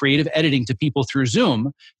teaching creative editing to people through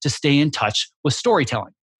Zoom to stay in touch with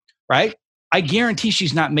storytelling. Right? I guarantee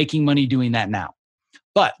she's not making money doing that now.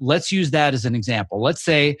 But let's use that as an example. Let's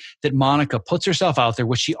say that Monica puts herself out there,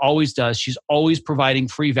 which she always does. She's always providing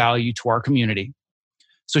free value to our community.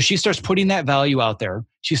 So she starts putting that value out there.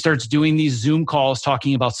 She starts doing these Zoom calls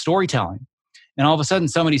talking about storytelling. And all of a sudden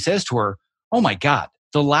somebody says to her, oh my God,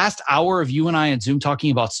 the last hour of you and I on Zoom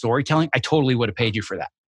talking about storytelling, I totally would have paid you for that.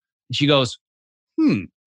 And she goes, all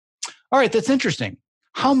right, that's interesting.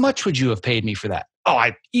 How much would you have paid me for that? Oh,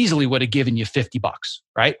 I easily would have given you $50,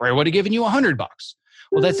 right? Or I would have given you $100.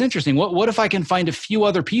 Well, that's interesting. What if I can find a few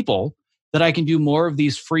other people that I can do more of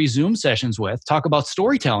these free Zoom sessions with, talk about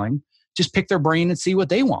storytelling, just pick their brain and see what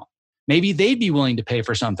they want. Maybe they'd be willing to pay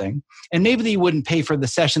for something, and maybe they wouldn't pay for the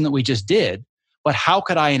session that we just did, but how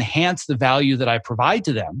could I enhance the value that I provide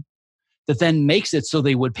to them that then makes it so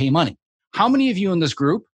they would pay money? How many of you in this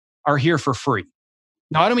group are here for free?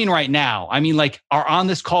 Now, I don't mean right now. I mean like are on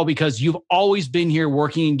this call because you've always been here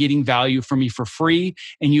working and getting value from me for free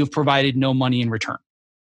and you've provided no money in return.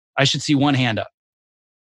 I should see one hand up.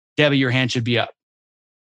 Debbie, your hand should be up.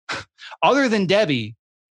 Other than Debbie,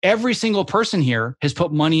 every single person here has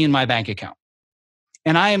put money in my bank account.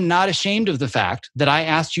 And I am not ashamed of the fact that I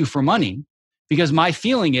asked you for money because my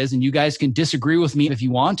feeling is, and you guys can disagree with me if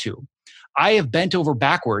you want to, I have bent over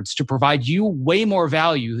backwards to provide you way more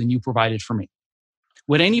value than you provided for me.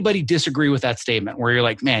 Would anybody disagree with that statement where you're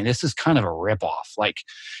like, man, this is kind of a ripoff? Like,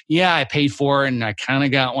 yeah, I paid for it and I kind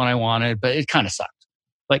of got what I wanted, but it kind of sucked.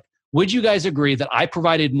 Like, would you guys agree that I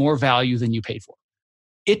provided more value than you paid for?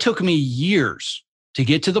 It took me years to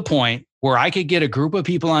get to the point where I could get a group of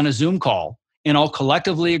people on a Zoom call and all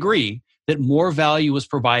collectively agree that more value was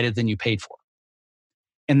provided than you paid for.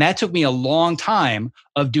 And that took me a long time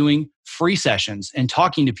of doing free sessions and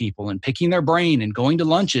talking to people and picking their brain and going to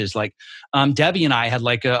lunches. Like Debbie and I had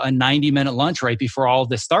like a 90-minute lunch right before all of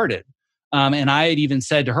this started. And I had even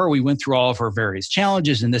said to her, we went through all of her various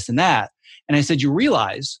challenges and this and that. And I said, you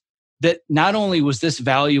realize that not only was this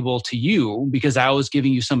valuable to you because I was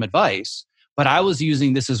giving you some advice, but I was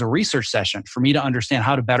using this as a research session for me to understand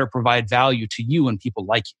how to better provide value to you and people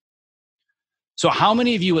like you. So how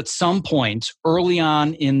many of you at some point early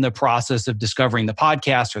on in the process of discovering the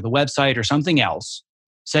podcast or the website or something else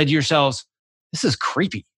said to yourselves, this is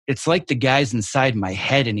creepy. It's like the guy's inside my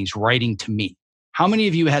head and he's writing to me. How many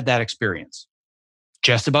of you had that experience?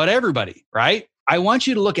 Just about everybody, right? I want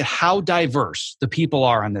you to look at how diverse the people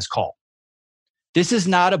are on this call. This is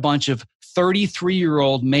not a bunch of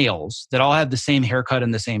 33-year-old males that all have the same haircut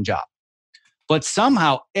and the same job. But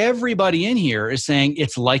somehow everybody in here is saying,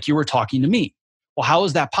 it's like you were talking to me. Well, how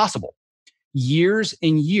is that possible? Years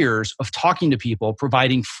and years of talking to people,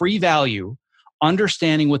 providing free value,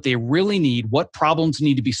 understanding what they really need, what problems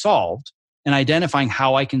need to be solved, and identifying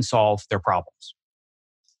how I can solve their problems.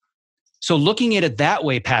 So looking at it that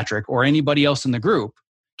way, Patrick, or anybody else in the group,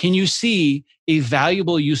 can you see a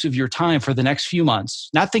valuable use of your time for the next few months?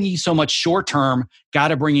 Not thinking so much short term, got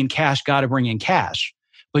to bring in cash,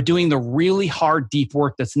 but doing the really hard, deep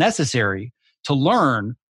work that's necessary to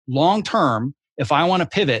learn long term. If I want to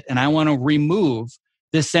pivot and I want to remove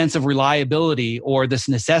this sense of reliability or this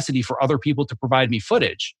necessity for other people to provide me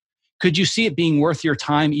footage, could you see it being worth your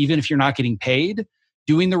time, even if you're not getting paid,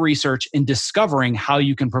 doing the research and discovering how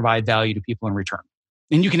you can provide value to people in return?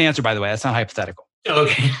 And you can answer, by the way, that's not hypothetical.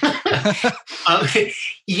 Okay.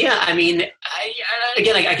 Yeah, I mean,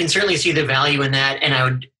 I can certainly see the value in that.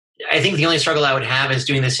 And I think the only struggle I would have is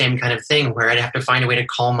doing the same kind of thing where I'd have to find a way to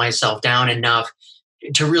calm myself down enough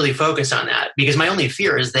to really focus on that. Because my only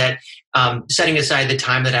fear is that setting aside the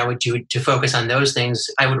time that I would do to focus on those things,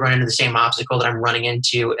 I would run into the same obstacle that I'm running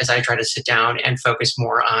into as I try to sit down and focus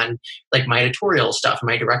more on like my editorial stuff,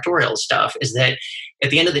 my directorial stuff, is that at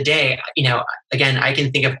the end of the day, again, I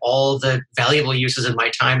can think of all the valuable uses of my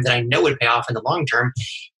time that I know would pay off in the long term.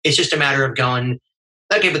 It's just a matter of going,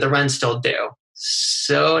 okay, but the rent's still due.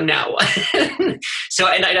 So now, and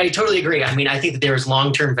I totally agree. I mean, I think that there is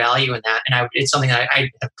long-term value in that. And it's something that I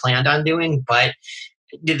have planned on doing, but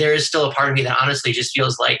there is still a part of me that honestly just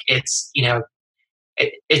feels like it's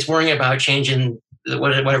worrying about changing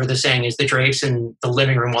whatever the saying is, the drapes in the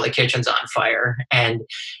living room while the kitchen's on fire. And,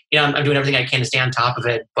 I'm doing everything I can to stay on top of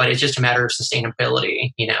it, but it's just a matter of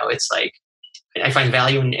sustainability. It's like, I find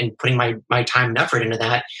value in putting my time and effort into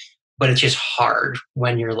that, but it's just hard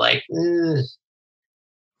when you're like,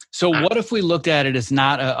 So what if we looked at it as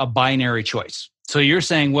not a binary choice? So you're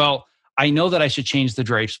saying, well, I know that I should change the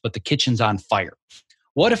drapes, but the kitchen's on fire.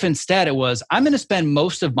 What if instead it was, I'm going to spend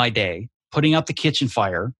most of my day putting out the kitchen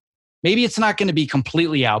fire. Maybe it's not going to be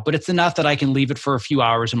completely out, but it's enough that I can leave it for a few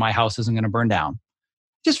hours and my house isn't going to burn down.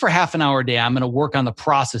 Just for half an hour a day, I'm going to work on the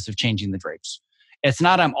process of changing the drapes. It's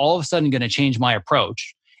not I'm all of a sudden going to change my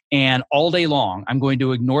approach and all day long, I'm going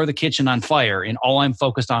to ignore the kitchen on fire and all I'm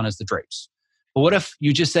focused on is the drapes. But what if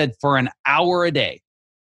you just said for an hour a day,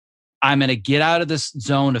 I'm going to get out of this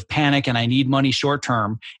zone of panic and I need money short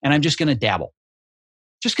term and I'm just going to dabble.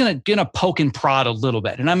 Just going to poke and prod a little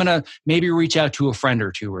bit. And I'm going to maybe reach out to a friend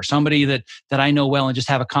or two or somebody that I know well and just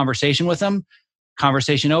have a conversation with them.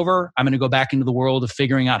 Conversation over, I'm going to go back into the world of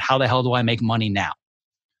figuring out how the hell do I make money now.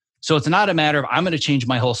 So it's not a matter of I'm going to change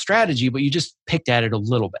my whole strategy, but you just picked at it a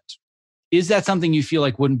little bit. Is that something you feel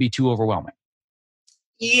like wouldn't be too overwhelming?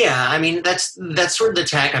 Yeah, I mean, that's sort of the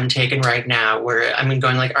tack I'm taking right now, where I'm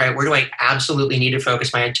going like, all right, where do I absolutely need to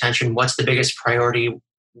focus my attention? What's the biggest priority?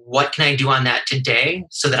 What can I do on that today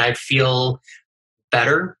so that I feel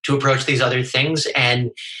better to approach these other things?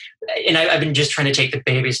 And I've been just trying to take the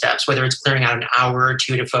baby steps, whether it's clearing out an hour or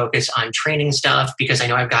two to focus on training stuff, because I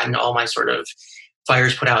know I've gotten all my sort of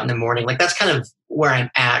fires put out in the morning. Like that's kind of where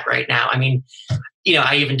I'm at right now. I mean,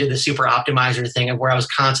 I even did the super optimizer thing of where I was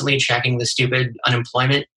constantly checking the stupid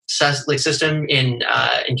unemployment system in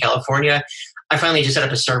California. I finally just set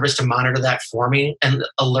up a service to monitor that for me and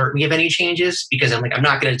alert me of any changes, because I'm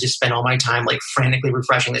not going to just spend all my time like frantically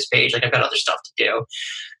refreshing this page. Like I've got other stuff to do.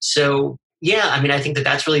 So yeah, I mean, I think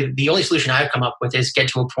that's really the only solution I've come up with is get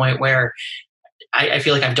to a point where I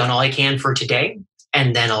feel like I've done all I can for today.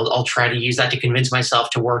 And then I'll try to use that to convince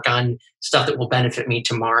myself to work on stuff that will benefit me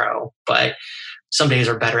tomorrow. But some days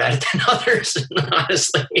are better at it than others,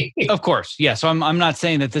 honestly. Of course. Yeah. So I'm not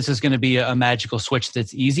saying that this is going to be a magical switch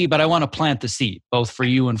that's easy, but I want to plant the seed, both for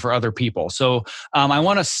you and for other people. So I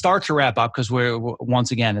want to start to wrap up because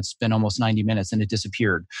once again, it's been almost 90 minutes and it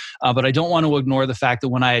disappeared. But I don't want to ignore the fact that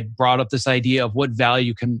when I had brought up this idea of what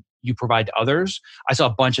value can you provide to others, I saw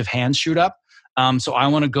a bunch of hands shoot up. So I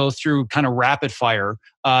want to go through kind of rapid fire.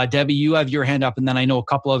 Debbie, you have your hand up, and then I know a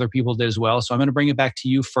couple other people did as well. So I'm going to bring it back to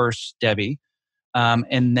you first, Debbie.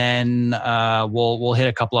 And then we'll hit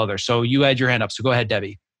a couple others. So you had your hand up. So go ahead,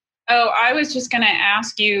 Debbie. Oh, I was just going to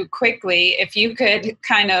ask you quickly if you could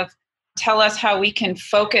kind of tell us how we can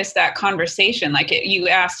focus that conversation. Like you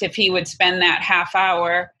asked if he would spend that half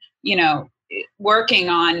hour, working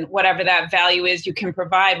on whatever that value is you can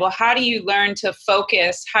provide. Well, how do you learn to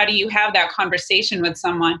focus? How do you have that conversation with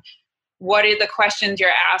someone? What are the questions you're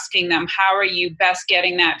asking them? How are you best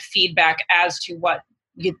getting that feedback as to what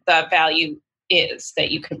the value is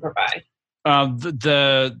that you can provide?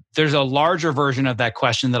 There's a larger version of that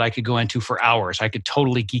question that I could go into for hours. I could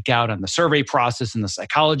totally geek out on the survey process and the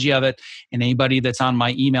psychology of it. And anybody that's on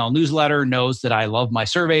my email newsletter knows that I love my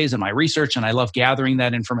surveys and my research, and I love gathering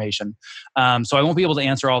that information. So I won't be able to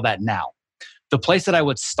answer all that now. The place that I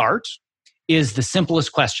would start is the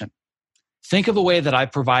simplest question. Think of a way that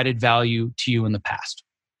I've provided value to you in the past.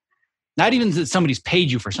 Not even that somebody's paid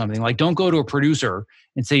you for something. Like, don't go to a producer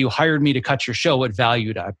and say, you hired me to cut your show. What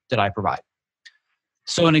value did I provide?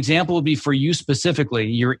 So an example would be for you specifically,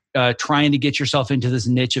 you're trying to get yourself into this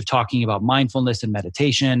niche of talking about mindfulness and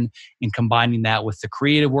meditation and combining that with the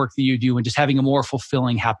creative work that you do and just having a more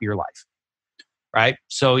fulfilling, happier life, right?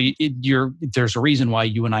 So there's a reason why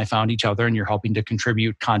you and I found each other, and you're helping to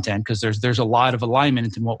contribute content because there's a lot of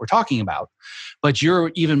alignment in what we're talking about, but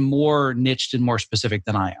you're even more niched and more specific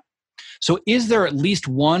than I am. So is there at least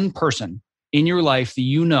one person in your life that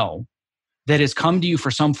you know that has come to you for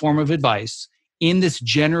some form of advice in this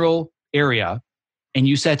general area, and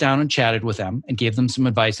you sat down and chatted with them and gave them some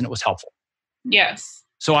advice and it was helpful? Yes.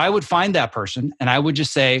 So I would find that person and I would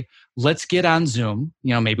just say, let's get on Zoom.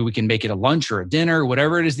 Maybe we can make it a lunch or a dinner,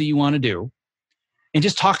 whatever it is that you want to do, and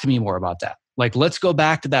just talk to me more about that. Like, let's go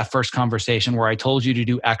back to that first conversation where I told you to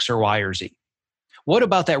do X or Y or Z. What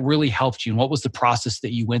about that really helped you? And what was the process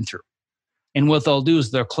that you went through? And what they'll do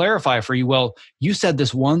is they'll clarify for you, well, you said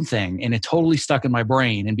this one thing and it totally stuck in my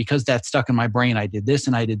brain. And because that stuck in my brain, I did this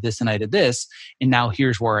and I did this and I did this. And now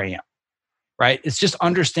here's where I am, right? It's just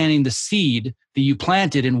understanding the seed that you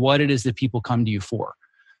planted and what it is that people come to you for.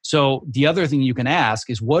 So the other thing you can ask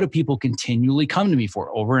is, what do people continually come to me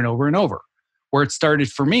for over and over and over? Where it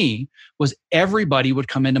started for me was everybody would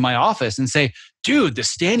come into my office and say, dude, the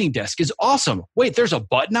standing desk is awesome. Wait, there's a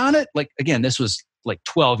button on it? Like, again, this was like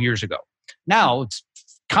 12 years ago. Now it's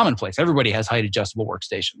commonplace. Everybody has height adjustable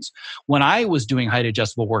workstations. When I was doing height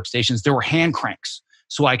adjustable workstations, there were hand cranks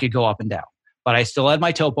so I could go up and down. But I still had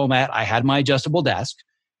my topo mat. I had my adjustable desk.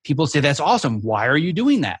 People say, that's awesome. Why are you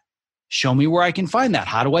doing that? Show me where I can find that.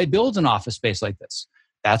 How do I build an office space like this?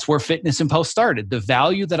 That's where Fitness and Post started. The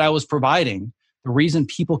value that I was providing, the reason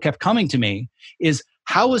people kept coming to me is,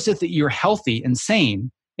 how is it that you're healthy and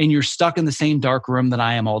sane and you're stuck in the same dark room that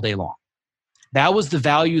I am all day long? That was the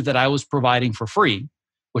value that I was providing for free,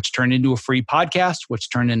 which turned into a free podcast, which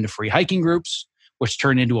turned into free hiking groups, which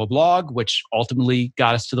turned into a blog, which ultimately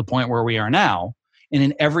got us to the point where we are now. And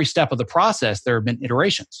in every step of the process, there have been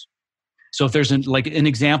iterations. So if there's an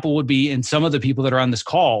example would be, and some of the people that are on this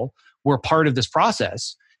call were part of this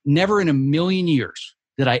process, never in a million years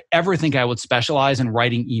did I ever think I would specialize in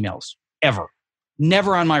writing emails, ever.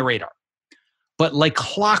 Never on my radar. But like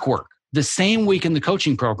clockwork, the same week in the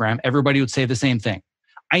coaching program, everybody would say the same thing.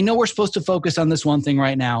 I know we're supposed to focus on this one thing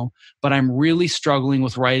right now, but I'm really struggling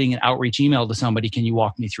with writing an outreach email to somebody. Can you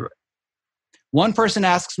walk me through it? One person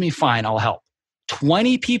asks me, fine, I'll help.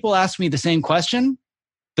 20 people ask me the same question.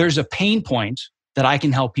 There's a pain point that I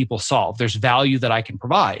can help people solve. There's value that I can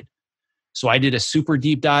provide. So I did a super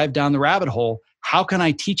deep dive down the rabbit hole. How can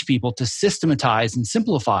I teach people to systematize and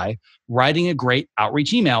simplify writing a great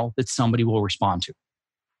outreach email that somebody will respond to?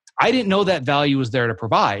 I didn't know that value was there to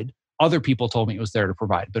provide. Other people told me it was there to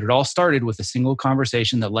provide, but it all started with a single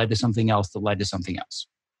conversation that led to something else that led to something else.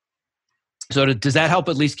 So does that help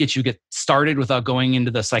at least get started without going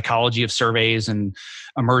into the psychology of surveys and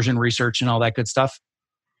immersion research and all that good stuff?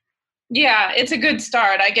 Yeah, it's a good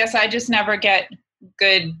start. I guess I just never get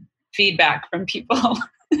good feedback from people.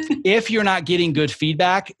 If you're not getting good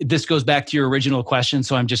feedback, this goes back to your original question.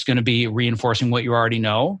 So I'm just going to be reinforcing what you already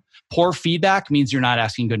know. Poor feedback means you're not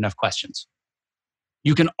asking good enough questions.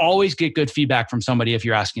 You can always get good feedback from somebody if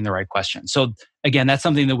you're asking the right question. So again, that's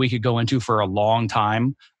something that we could go into for a long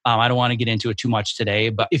time. I don't want to get into it too much today,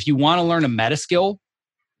 but if you want to learn a meta skill,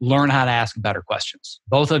 learn how to ask better questions,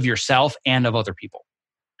 both of yourself and of other people,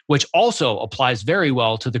 which also applies very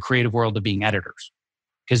well to the creative world of being editors.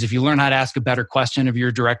 Because if you learn how to ask a better question of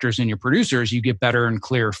your directors and your producers, you get better and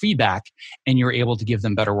clearer feedback and you're able to give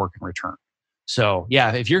them better work in return. So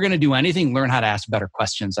yeah, if you're going to do anything, learn how to ask better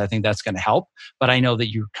questions. I think that's going to help. But I know that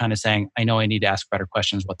you're kind of saying, I know I need to ask better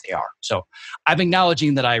questions, what they are. So I'm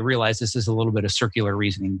acknowledging that I realize this is a little bit of circular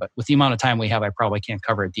reasoning, but with the amount of time we have, I probably can't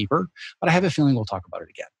cover it deeper. But I have a feeling we'll talk about it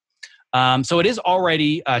again. So it is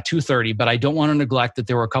already 2:30, but I don't want to neglect that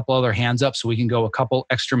there were a couple other hands up so we can go a couple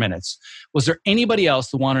extra minutes. Was there anybody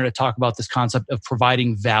else that wanted to talk about this concept of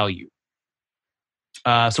providing value?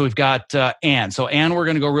 So we've got Anne. So Anne, we're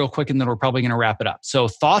going to go real quick and then we're probably going to wrap it up. So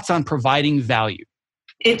thoughts on providing value?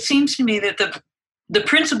 It seems to me that the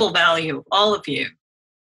principal value of all of you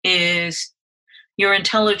is your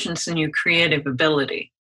intelligence and your creative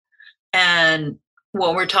ability. And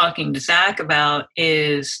what we're talking to Zach about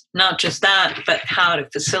is not just that, but how to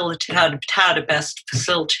facilitate, how to best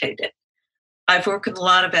facilitate it. I've worked with a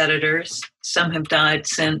lot of editors. Some have died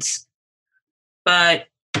since, but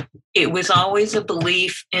it was always a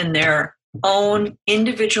belief in their own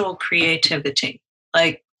individual creativity.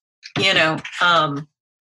 Like,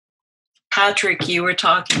 Patrick, you were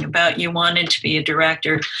talking about you wanted to be a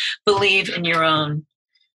director. Believe in your own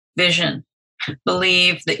vision.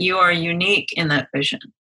 Believe that you are unique in that vision.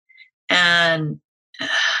 And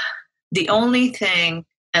the only thing,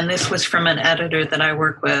 and this was from an editor that I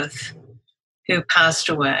work with who passed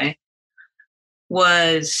away,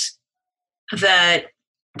 was that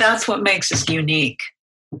that's what makes us unique.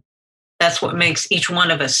 That's what makes each one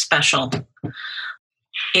of us special.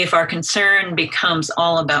 If our concern becomes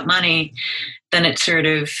all about money, then it sort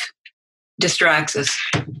of distracts us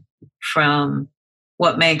from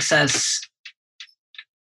what makes us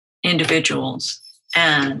individuals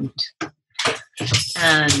and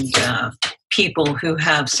people who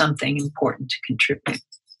have something important to contribute.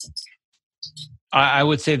 I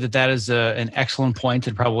would say that is an excellent point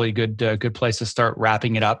and probably a good place to start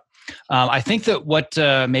wrapping it up. I think that what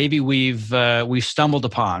maybe we've stumbled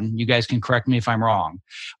upon, you guys can correct me if I'm wrong,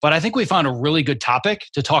 but I think we found a really good topic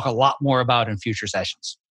to talk a lot more about in future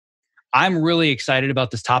sessions. I'm really excited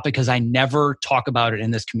about this topic because I never talk about it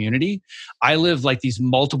in this community. I live like these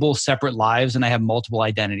multiple separate lives and I have multiple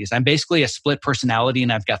identities. I'm basically a split personality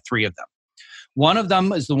and I've got 3 of them. One of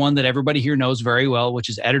them is the one that everybody here knows very well, which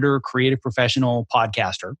is editor, creative professional,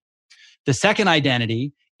 podcaster. The second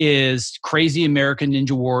identity is crazy American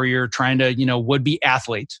Ninja Warrior trying to, would-be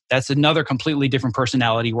athlete. That's another completely different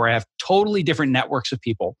personality where I have totally different networks of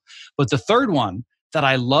people. But the third one that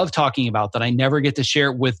I love talking about that I never get to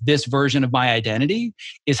share with this version of my identity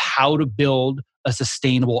is how to build a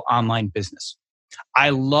sustainable online business.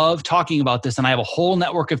 I love talking about this and I have a whole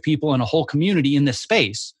network of people and a whole community in this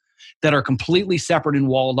space that are completely separate and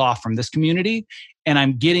walled off from this community. And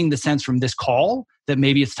I'm getting the sense from this call that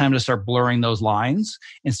maybe it's time to start blurring those lines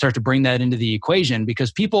and start to bring that into the equation,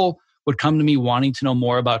 because people would come to me wanting to know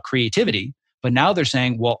more about creativity, but now they're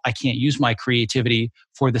saying, well, I can't use my creativity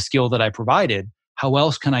for the skill that I provided. How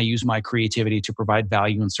else can I use my creativity to provide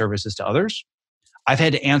value and services to others? I've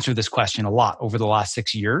had to answer this question a lot over the last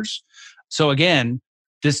 6 years. So again,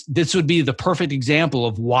 this would be the perfect example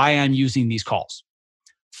of why I'm using these calls.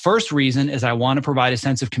 First reason is I want to provide a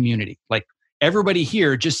sense of community. Like everybody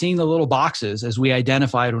here, just seeing the little boxes as we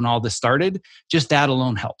identified when all this started, just that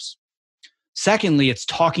alone helps. Secondly, it's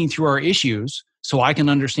talking through our issues so I can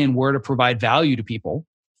understand where to provide value to people.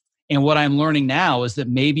 And what I'm learning now is that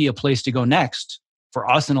maybe a place to go next for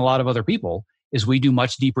us and a lot of other people is we do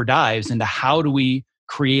much deeper dives into how do we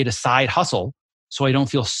create a side hustle so I don't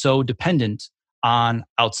feel so dependent on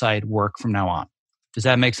outside work from now on. Does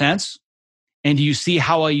that make sense? And do you see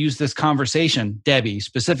how I use this conversation, Debbie,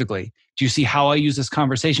 specifically? Do you see how I use this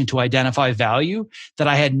conversation to identify value that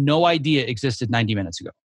I had no idea existed 90 minutes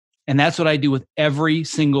ago? And that's what I do with every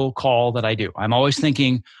single call that I do. I'm always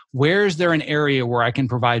thinking, where is there an area where I can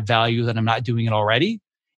provide value that I'm not doing it already?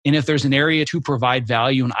 And if there's an area to provide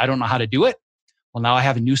value and I don't know how to do it, well, now I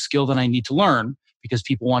have a new skill that I need to learn because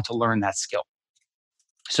people want to learn that skill.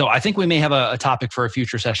 So I think we may have a topic for a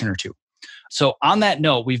future session or two. So on that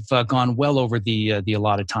note, we've gone well over the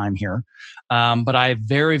allotted time here. But I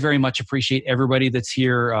very, very much appreciate everybody that's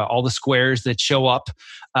here, all the squares that show up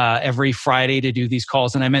every Friday to do these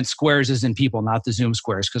calls. And I meant squares as in people, not the Zoom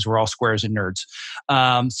squares, because we're all squares and nerds.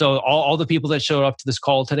 So all the people that showed up to this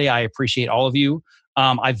call today, I appreciate all of you.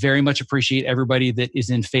 I very much appreciate everybody that is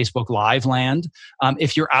in Facebook Live land.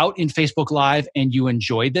 If you're out in Facebook Live and you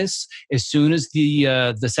enjoyed this, as soon as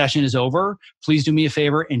the session is over, please do me a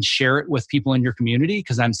favor and share it with people in your community,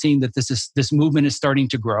 because I'm seeing that this movement is starting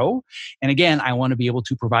to grow. And again, I want to be able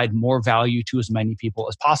to provide more value to as many people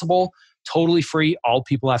as possible. Totally free. All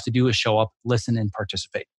people have to do is show up, listen, and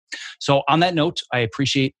participate. So on that note, I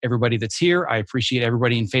appreciate everybody that's here. I appreciate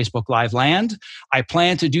everybody in Facebook Live land. I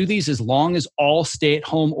plan to do these as long as all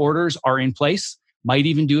stay-at-home orders are in place. Might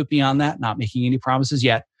even do it beyond that, not making any promises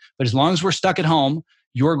yet. But as long as we're stuck at home,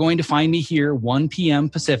 you're going to find me here 1 p.m.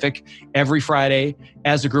 Pacific every Friday.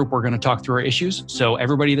 As a group, we're going to talk through our issues. So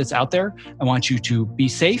everybody that's out there, I want you to be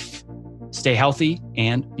safe, Stay healthy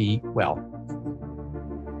and be well.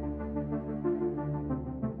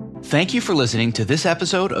 Thank you for listening to this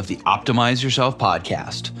episode of the Optimize Yourself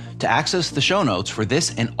podcast. To access the show notes for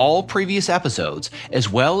this and all previous episodes, as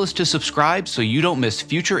well as to subscribe so you don't miss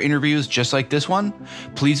future interviews just like this one,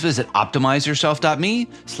 please visit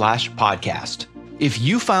optimizeyourself.me/podcast. If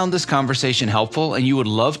you found this conversation helpful and you would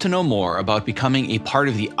love to know more about becoming a part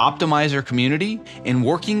of the Optimizer community and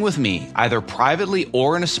working with me, either privately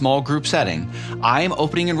or in a small group setting, I am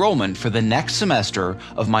opening enrollment for the next semester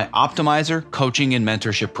of my Optimizer coaching and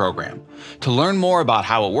mentorship program. To learn more about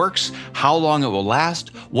how it works, how long it will last,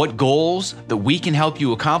 what goals that we can help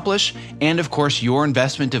you accomplish, and of course, your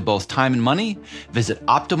investment of both time and money, visit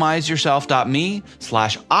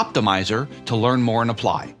optimizeyourself.me/optimizer to learn more and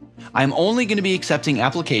apply. I'm only going to be accepting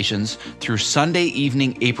applications through Sunday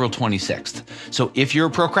evening, April 26th. So if you're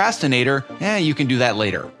a procrastinator, you can do that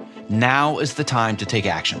later. Now is the time to take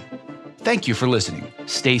action. Thank you for listening.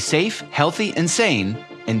 Stay safe, healthy, and sane,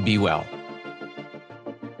 and be well.